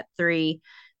on set 3.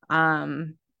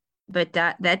 But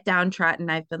that Downtrodden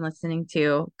I've been listening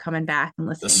to, coming back and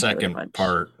listening the to second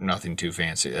part, Nothing Too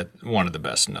Fancy, one of the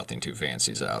best Nothing Too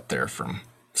Fancies out there from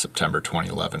September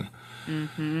 2011.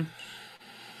 Mm-hmm.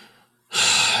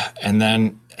 And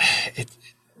then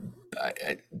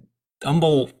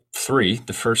Bowl 3,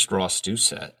 the first Raw Stew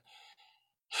set,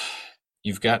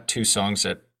 you've got 2 songs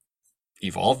that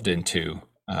evolved into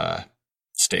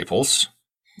staples.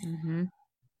 Mm-hmm.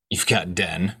 You've got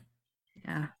Den.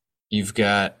 Yeah. You've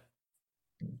got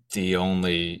the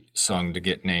only song to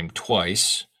get named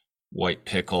twice, White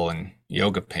Pickle and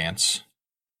Yoga Pants,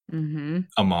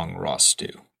 among Raw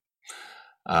Stew.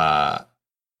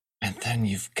 And then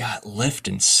you've got Lift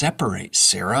and Separate,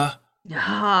 Sarah.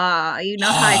 Ah, you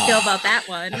know how I feel about that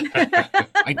one.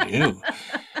 I do.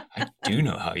 I do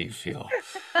know how you feel.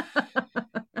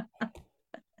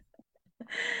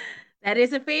 That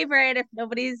is a favorite. If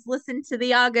nobody's listened to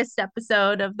the August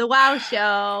episode of the WoW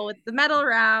show with the medal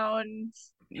round,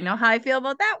 you know how I feel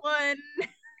about that one.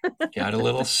 Got a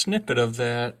little snippet of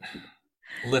that.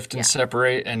 Lift and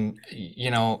Separate. And,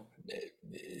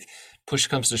 push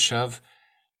comes to shove,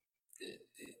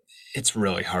 it's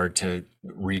really hard to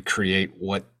recreate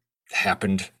what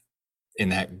happened in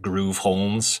that Groove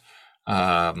Holmes.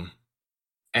 And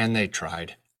they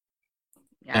tried.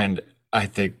 Yeah. And I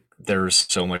think there's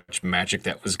so much magic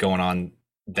that was going on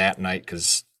that night,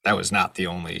 because that was not the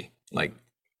only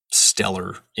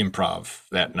stellar improv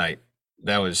that night.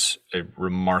 That was a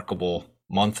remarkable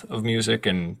month of music,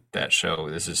 and that show,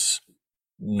 this is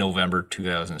November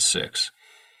 2006.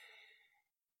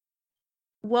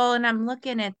 Well, and I'm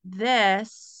looking at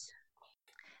this.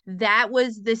 That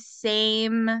was the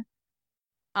same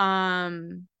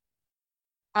Bowl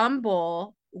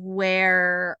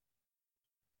where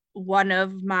one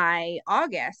of my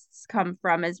Augusts come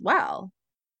from as well.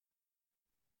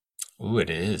 Ooh, it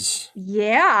is.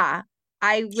 Yeah.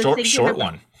 I was thinking short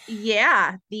one.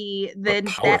 Yeah.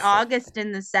 That August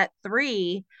in the set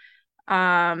 3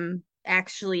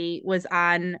 actually was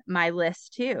on my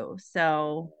list too.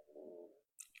 So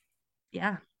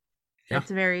yeah.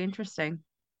 That's very interesting.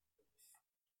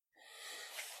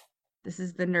 This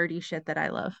is the nerdy shit that I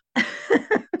love.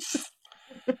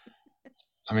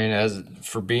 I mean, as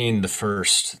for being the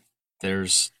first,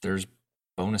 there's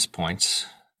bonus points.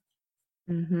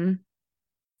 Mm-hmm.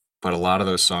 But a lot of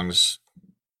those songs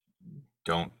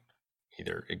don't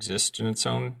either exist in its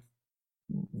own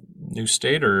new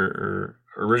state or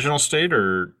original state,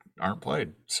 or aren't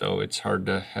played. So it's hard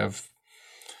to have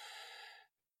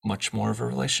much more of a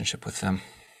relationship with them.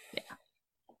 Yeah.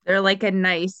 They're like a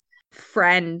nice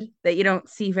friend that you don't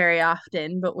see very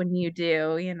often, but when you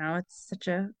do, it's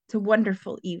a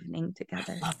wonderful evening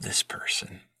together. I love this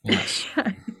person. Yes.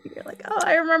 You're like, oh,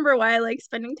 I remember why I like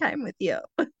spending time with you.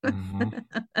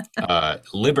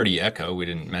 Liberty Echo, we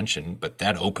didn't mention, but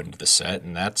that opened the set,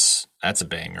 and that's a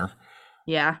banger.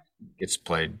 Yeah. It's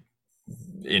played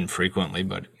infrequently,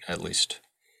 but at least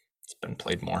it's been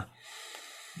played more.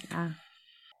 Yeah.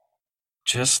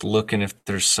 Just looking if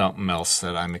there's something else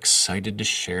that I'm excited to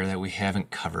share that we haven't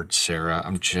covered, Sarah.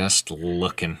 I'm just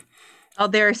looking. Oh,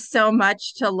 there's so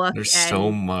much to look. There's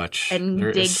so much. And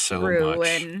there dig is so through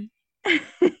much. And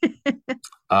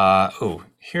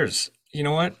here's, you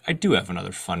know what? I do have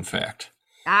another fun fact.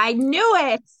 I knew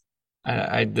it.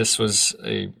 This was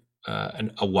a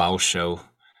WoW show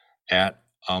at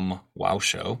WoW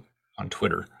show on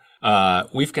Twitter.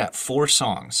 We've got 4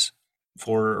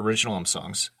 original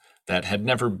songs that had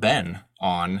never been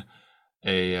on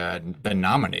been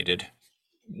nominated,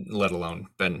 let alone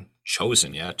been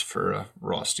chosen yet for a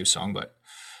Raw Stew song. But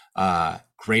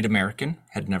Great American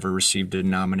had never received a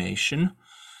nomination.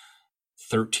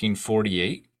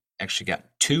 1348 actually got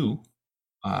 2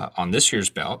 on this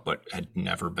year's ballot, but had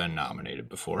never been nominated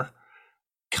before.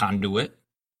 Conduit,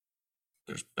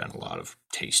 there's been a lot of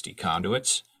tasty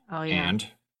conduits. Oh, yeah. And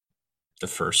the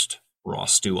first Raw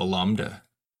Stew alum to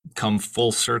come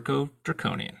full circle,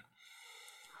 Draconian.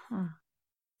 Huh.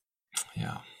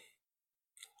 Yeah.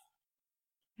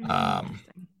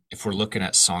 If we're looking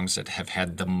at songs that have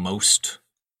had the most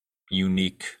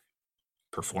unique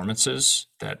performances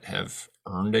that have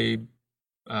earned a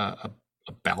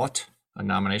ballot, a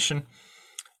nomination,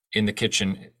 In the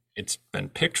Kitchen, it's been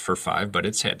picked for 5, but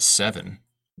it's had 7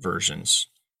 versions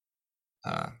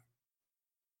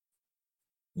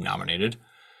nominated.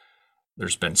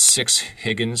 There's been 6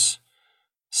 Higgins,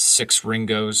 6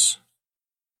 Ringos,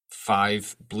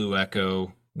 5 Blue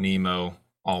Echo, Nemo,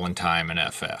 All in Time, and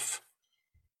FF.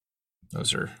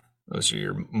 Those are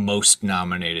your most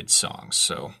nominated songs.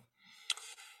 So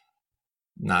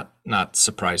not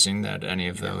surprising that any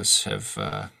of those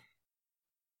have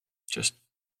just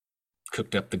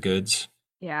cooked up the goods.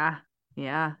 Yeah.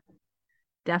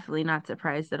 Definitely not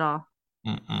surprised at all.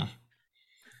 Mm-mm.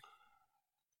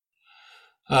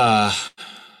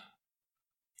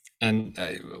 And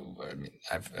I mean,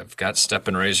 I've got Step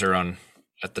and Razor on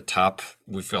at the top.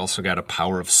 We've also got A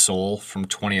Power of Soul from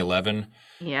 2011.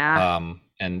 Yeah.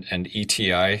 And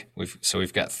ETI.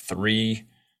 We've got 3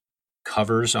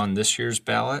 covers on this year's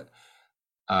ballot.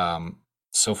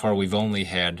 So far, we've only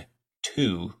had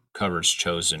 2 covers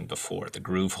chosen before: the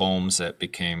Groove Holmes that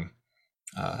became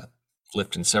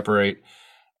Lift and Separate,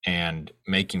 and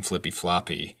Making Flippy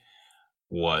Floppy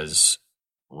was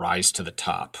Rise to the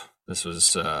Top. This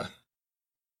was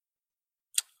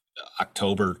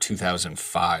October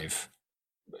 2005.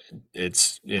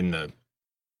 It's in the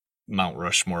Mount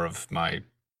Rushmore of my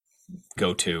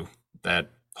go-to.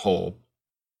 That whole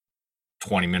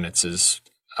 20 minutes is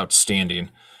outstanding,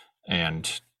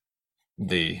 and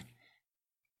the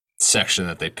section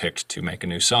that they picked to make a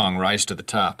new song, Rise to the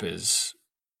Top, is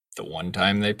the one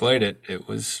time they played it. It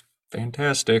was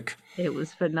fantastic. It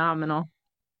was phenomenal.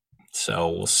 So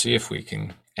we'll see if we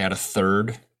can add a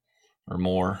third or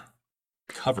more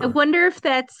cover. I wonder if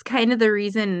that's kind of the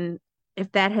reason, if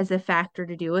that has a factor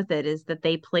to do with it, is that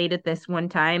they played it this one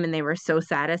time and they were so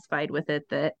satisfied with it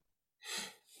that,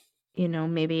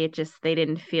 maybe they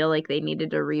didn't feel like they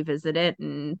needed to revisit it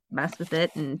and mess with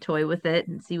it and toy with it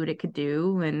and see what it could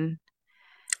do. And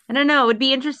I don't know, it would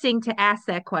be interesting to ask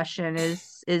that question,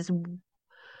 is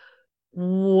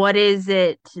what is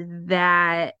it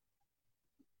that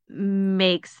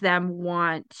makes them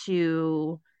want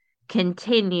to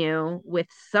continue with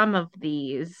some of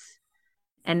these,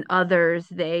 and others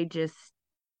they just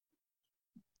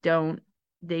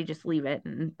leave it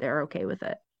and they're okay with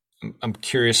it. I'm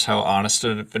curious how honest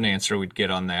of an answer we'd get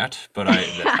on that, but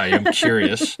I am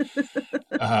curious.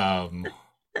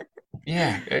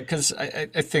 Yeah, because I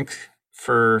think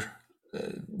for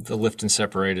the Lift and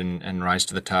Separate and Rise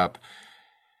to the Top,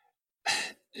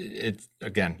 it,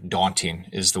 again, daunting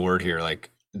is the word here.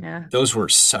 Like, those were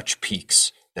such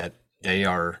peaks that they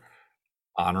are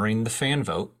honoring the fan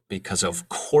vote, because of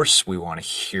course we want to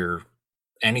hear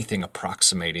anything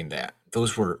approximating that.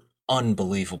 Those were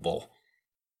unbelievable.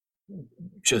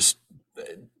 Just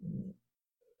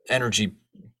energy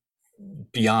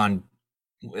beyond,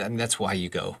 and that's why you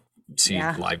go see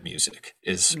live music,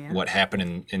 is what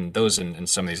happened in those and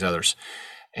some of these others.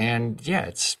 And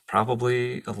it's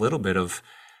probably a little bit of,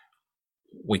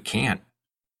 we can't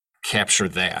capture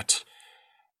that.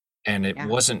 And it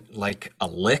wasn't like a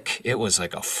lick, it was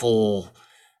like a full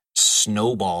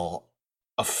snowball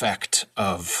effect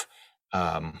of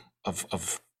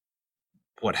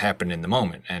what happened in the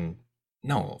moment. And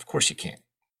no, of course you can't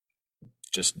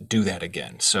just do that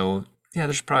again. So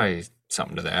there's probably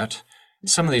something to that.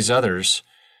 Some of these others,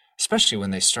 especially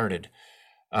when they started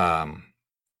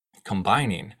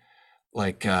combining,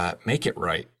 like Make It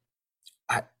Right.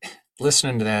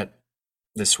 Listening to that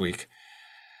this week,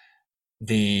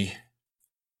 the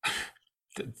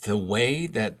way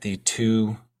that the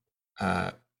two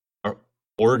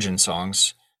origin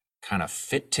songs kind of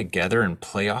fit together and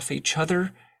play off each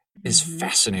other is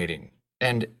fascinating.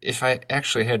 And if I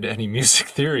actually had any music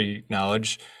theory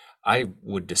knowledge, I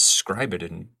would describe it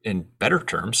in better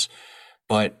terms.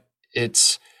 But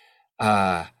it's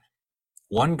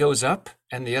one goes up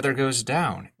and the other goes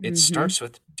down. It starts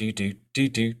with do do do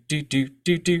do do do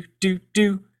do do do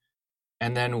do,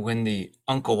 and then when the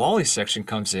Uncle Wally section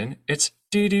comes in, it's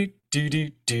do do do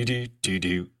do do do do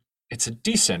do. It's a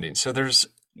descending. So there's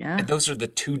those are the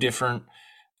two different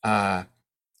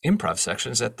improv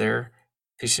sections that they're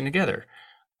piecing together.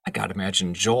 I gotta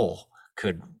imagine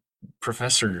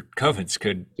Professor Covens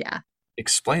could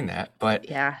explain that, but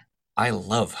I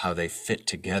love how they fit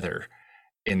together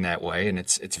in that way, and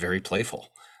it's very playful.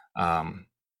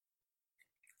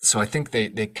 So I think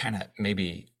they kind of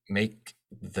maybe make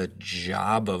the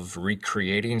job of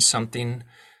recreating something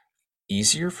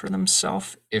easier for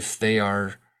themselves if they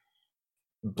are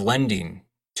blending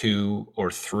 2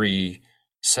 or 3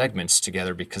 segments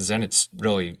together, because then it's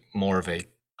really more of a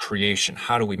creation.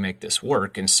 How do we make this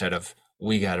work, instead of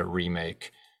we got to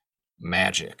remake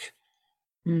Magic?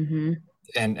 And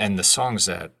the songs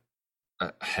that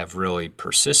have really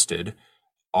persisted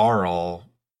are all,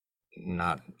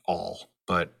 not all,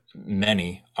 but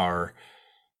many are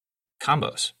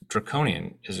combos.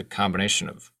 Draconian is a combination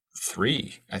of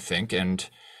 3, I think, and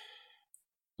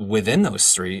within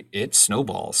those 3, it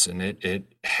snowballs, and it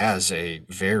has a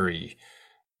very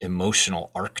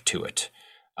emotional arc to it.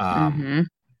 But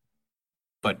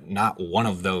not one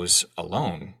of those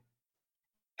alone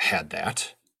had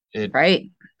that. Right.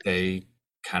 They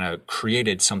kind of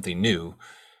created something new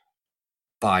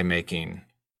by making,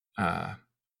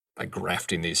 by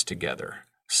grafting these together.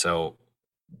 So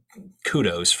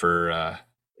kudos for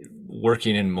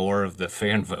working in more of the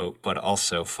fan vote, but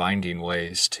also finding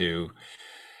ways to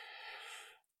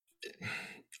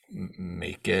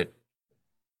make it,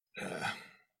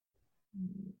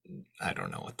 I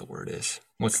don't know what the word is.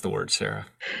 What's the word, Sarah?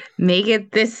 Make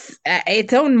it this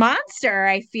its own monster.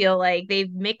 I feel like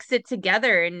they've mixed it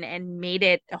together and made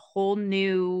it a whole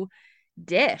new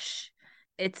dish.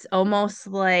 It's almost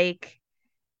like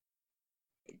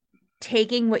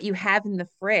taking what you have in the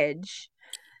fridge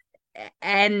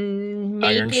and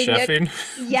Iron making chefing.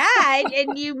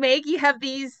 You have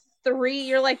these 3.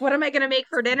 You're like, what am I going to make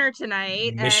for dinner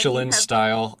tonight? Michelin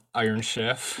style Iron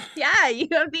Chef. Yeah, you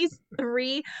have these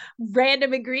 3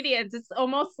 random ingredients. It's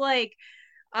almost like,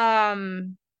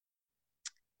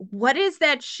 what is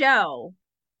that show?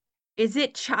 Is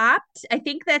it Chopped? I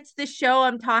think that's the show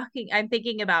I'm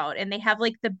thinking about. And they have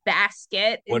like the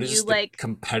basket. What and is you the like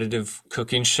competitive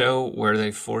cooking show where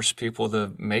they force people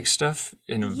to make stuff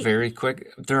in a very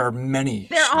quick? There are many.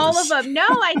 They're shows. all of them. No,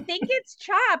 I think it's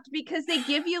Chopped because they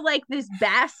give you like this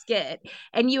basket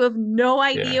and you have no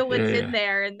idea what's in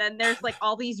there. And then there's like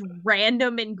all these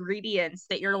random ingredients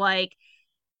that you're like,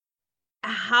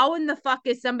 how in the fuck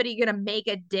is somebody going to make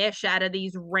a dish out of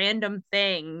these random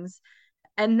things?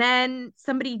 And then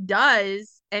somebody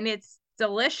does, and it's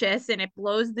delicious and it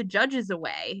blows the judges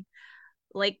away.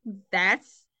 Like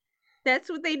that's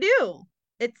what they do.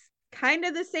 It's kind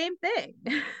of the same thing.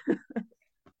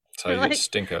 That's how you get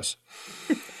Stinkos.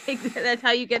 That's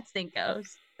how you get Stinkos.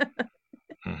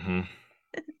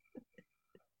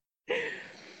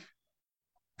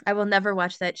 I will never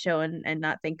watch that show and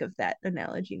not think of that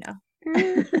analogy now.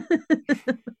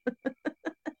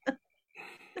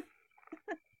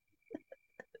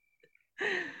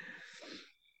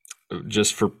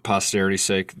 Just for posterity's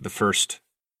sake, the first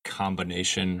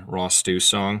combination raw stew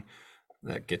song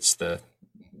that gets the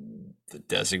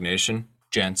designation,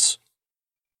 Gents.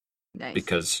 Nice.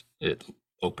 Because it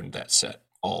opened that set.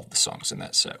 All of the songs in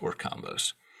that set were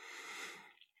combos.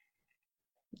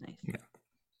 Nice. Yeah.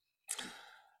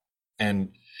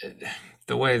 And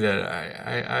the way that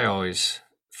I always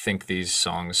think these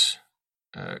songs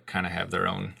kind of have their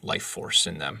own life force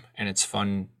in them. And it's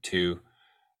fun to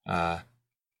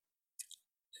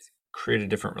create a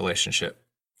different relationship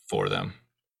for them.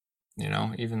 You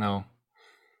know, even though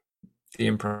the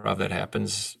improv that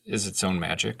happens is its own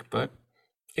magic, but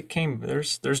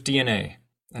there's DNA.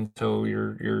 And so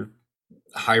you're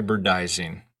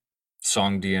hybridizing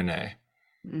song DNA.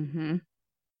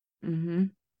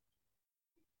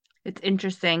 It's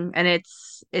interesting, and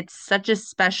it's such a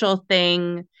special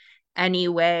thing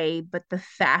anyway, but the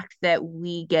fact that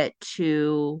we get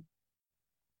to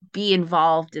be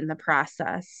involved in the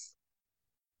process.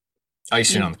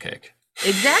 Icing on the cake.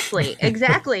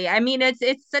 Exactly. I mean,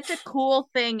 it's such a cool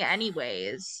thing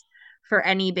anyways for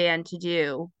any band to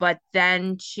do, but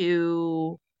then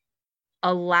to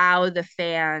allow the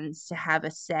fans to have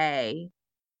a say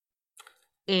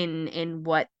in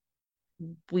what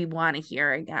we want to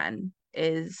hear again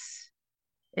it's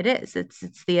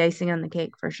the icing on the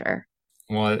cake for sure.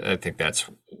 Well, I think that's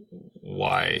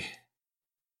why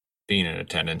being in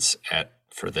attendance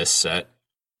for this set,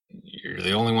 you're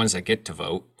the only ones that get to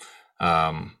vote.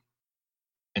 And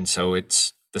so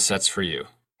the set's for you.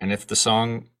 And if the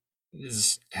song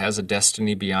has a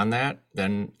destiny beyond that,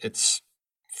 then it's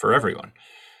for everyone.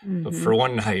 But for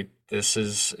one night, this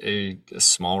is a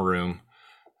small room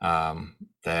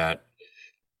that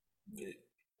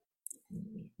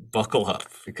buckle up,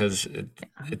 because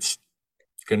it's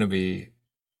going to be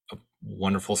a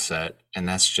wonderful set, and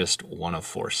that's just one of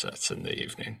 4 sets in the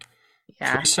evening.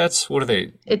 3 sets? What are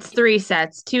they? It's 3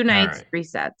 sets, 2 nights, right. 3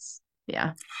 sets.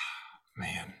 Yeah.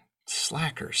 Man,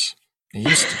 slackers. They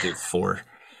used to do 4.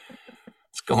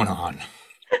 What's going on?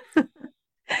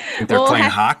 They're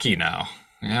playing hockey now.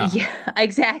 Yeah,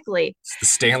 exactly. It's the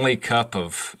Stanley Cup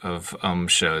of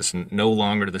shows, no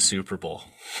longer the Super Bowl.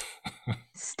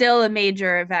 Still a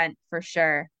major event for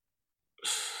sure.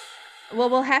 Well,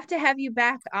 we'll have to have you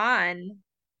back on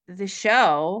the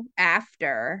show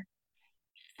after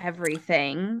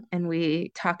everything, and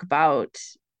we talk about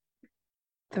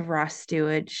the raw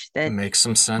stewage that make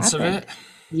some sense of it.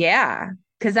 Yeah,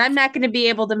 because I'm not going to be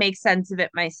able to make sense of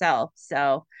it myself.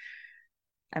 So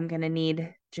I'm going to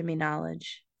need Jimmy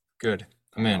knowledge. Good.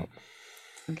 I'm in.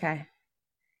 Okay.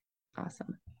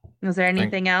 Awesome. Was there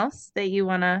anything else that you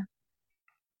want to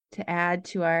add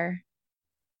to our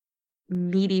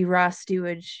meaty raw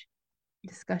stewage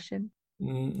discussion?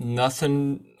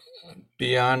 Nothing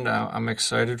beyond. I'm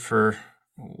excited for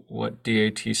what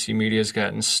DATC Media's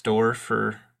got in store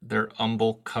for their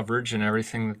Humble coverage and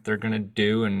everything that they're going to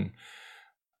do. And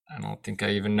I don't think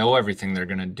I even know everything they're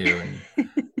going to do. And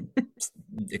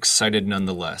excited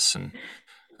nonetheless. And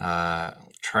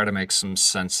try to make some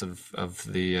sense of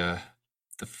the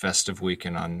festive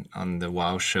weekend on the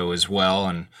WoW show as well.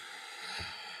 And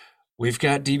we've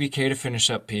got DBK to finish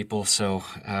up, people. So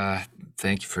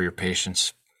thank you for your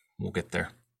patience. We'll get there.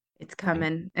 It's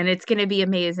coming, and it's going to be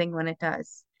amazing when it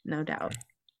does, no doubt.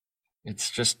 It's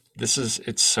just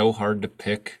it's so hard to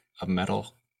pick a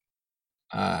medal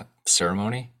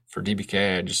ceremony for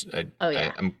DBK.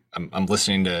 I'm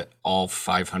listening to all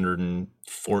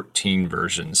 514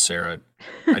 versions, Sarah.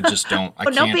 I just don't.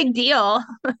 No big deal.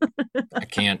 I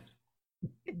can't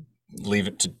leave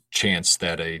it to chance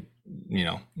that a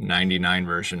 99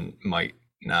 version might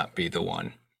not be the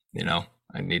one.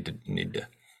 I need to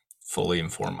fully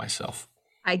inform myself.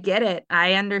 I get it.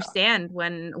 I understand.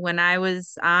 When I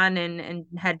was on and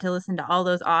had to listen to all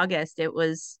those August, it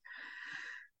was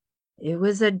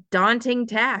a daunting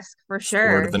task for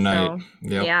sure. Word of the night.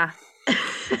 Yep. Yeah.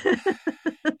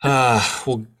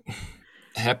 Well,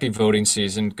 happy voting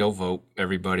season. Go vote,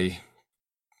 everybody.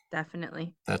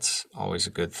 Definitely. That's always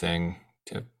a good thing,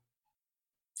 to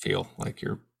feel like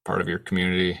you're part of your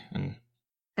community. And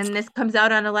this comes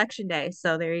out on election day,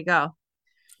 so there you go.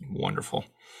 Wonderful.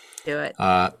 Do it.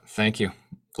 Thank you.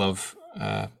 Love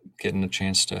getting a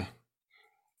chance to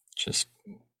just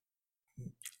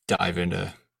dive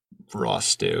into raw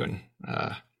stew, and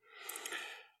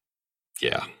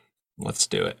yeah, let's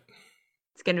do it.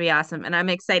 It's going to be awesome. And I'm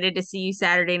excited to see you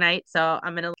Saturday night. So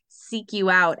I'm going to seek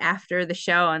you out after the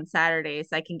show on Saturday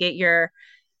so I can get your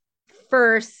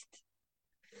first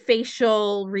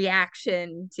facial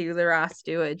reaction to the raw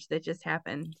stewage that just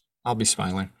happened. I'll be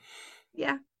smiling.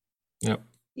 Yeah. Yep.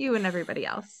 You and everybody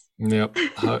else. Yep.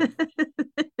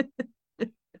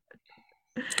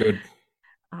 Good.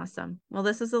 Awesome. Well,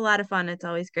 this was a lot of fun. It's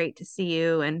always great to see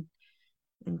you and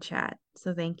chat.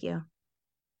 So thank you.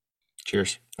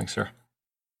 Cheers. Thanks, Sarah.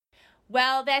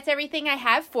 Well, that's everything I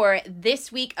have for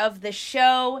this week of the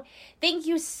show. Thank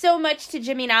you so much to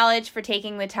Jimmy Knowledge for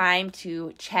taking the time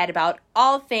to chat about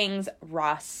all things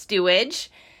raw stewage.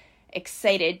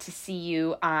 Excited to see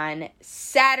you on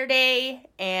Saturday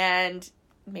and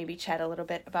maybe chat a little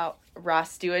bit about raw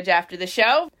stewage after the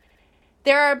show.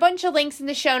 There are a bunch of links in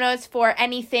the show notes for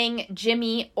anything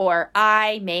Jimmy or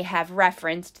I may have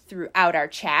referenced throughout our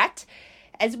chat,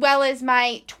 as well as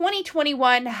my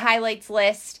 2021 highlights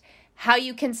list, how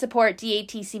you can support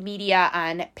DATC Media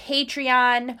on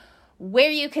Patreon,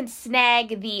 where you can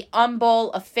snag the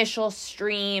Humble official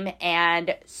stream,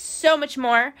 and so much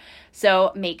more.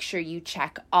 So make sure you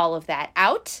check all of that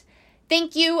out.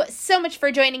 Thank you so much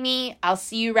for joining me. I'll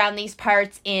see you around these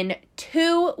parts in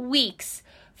 2 weeks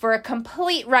for a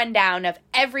complete rundown of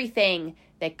everything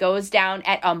that goes down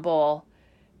at Humble.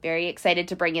 Very excited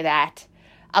to bring you that.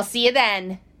 I'll see you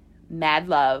then. Mad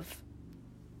love.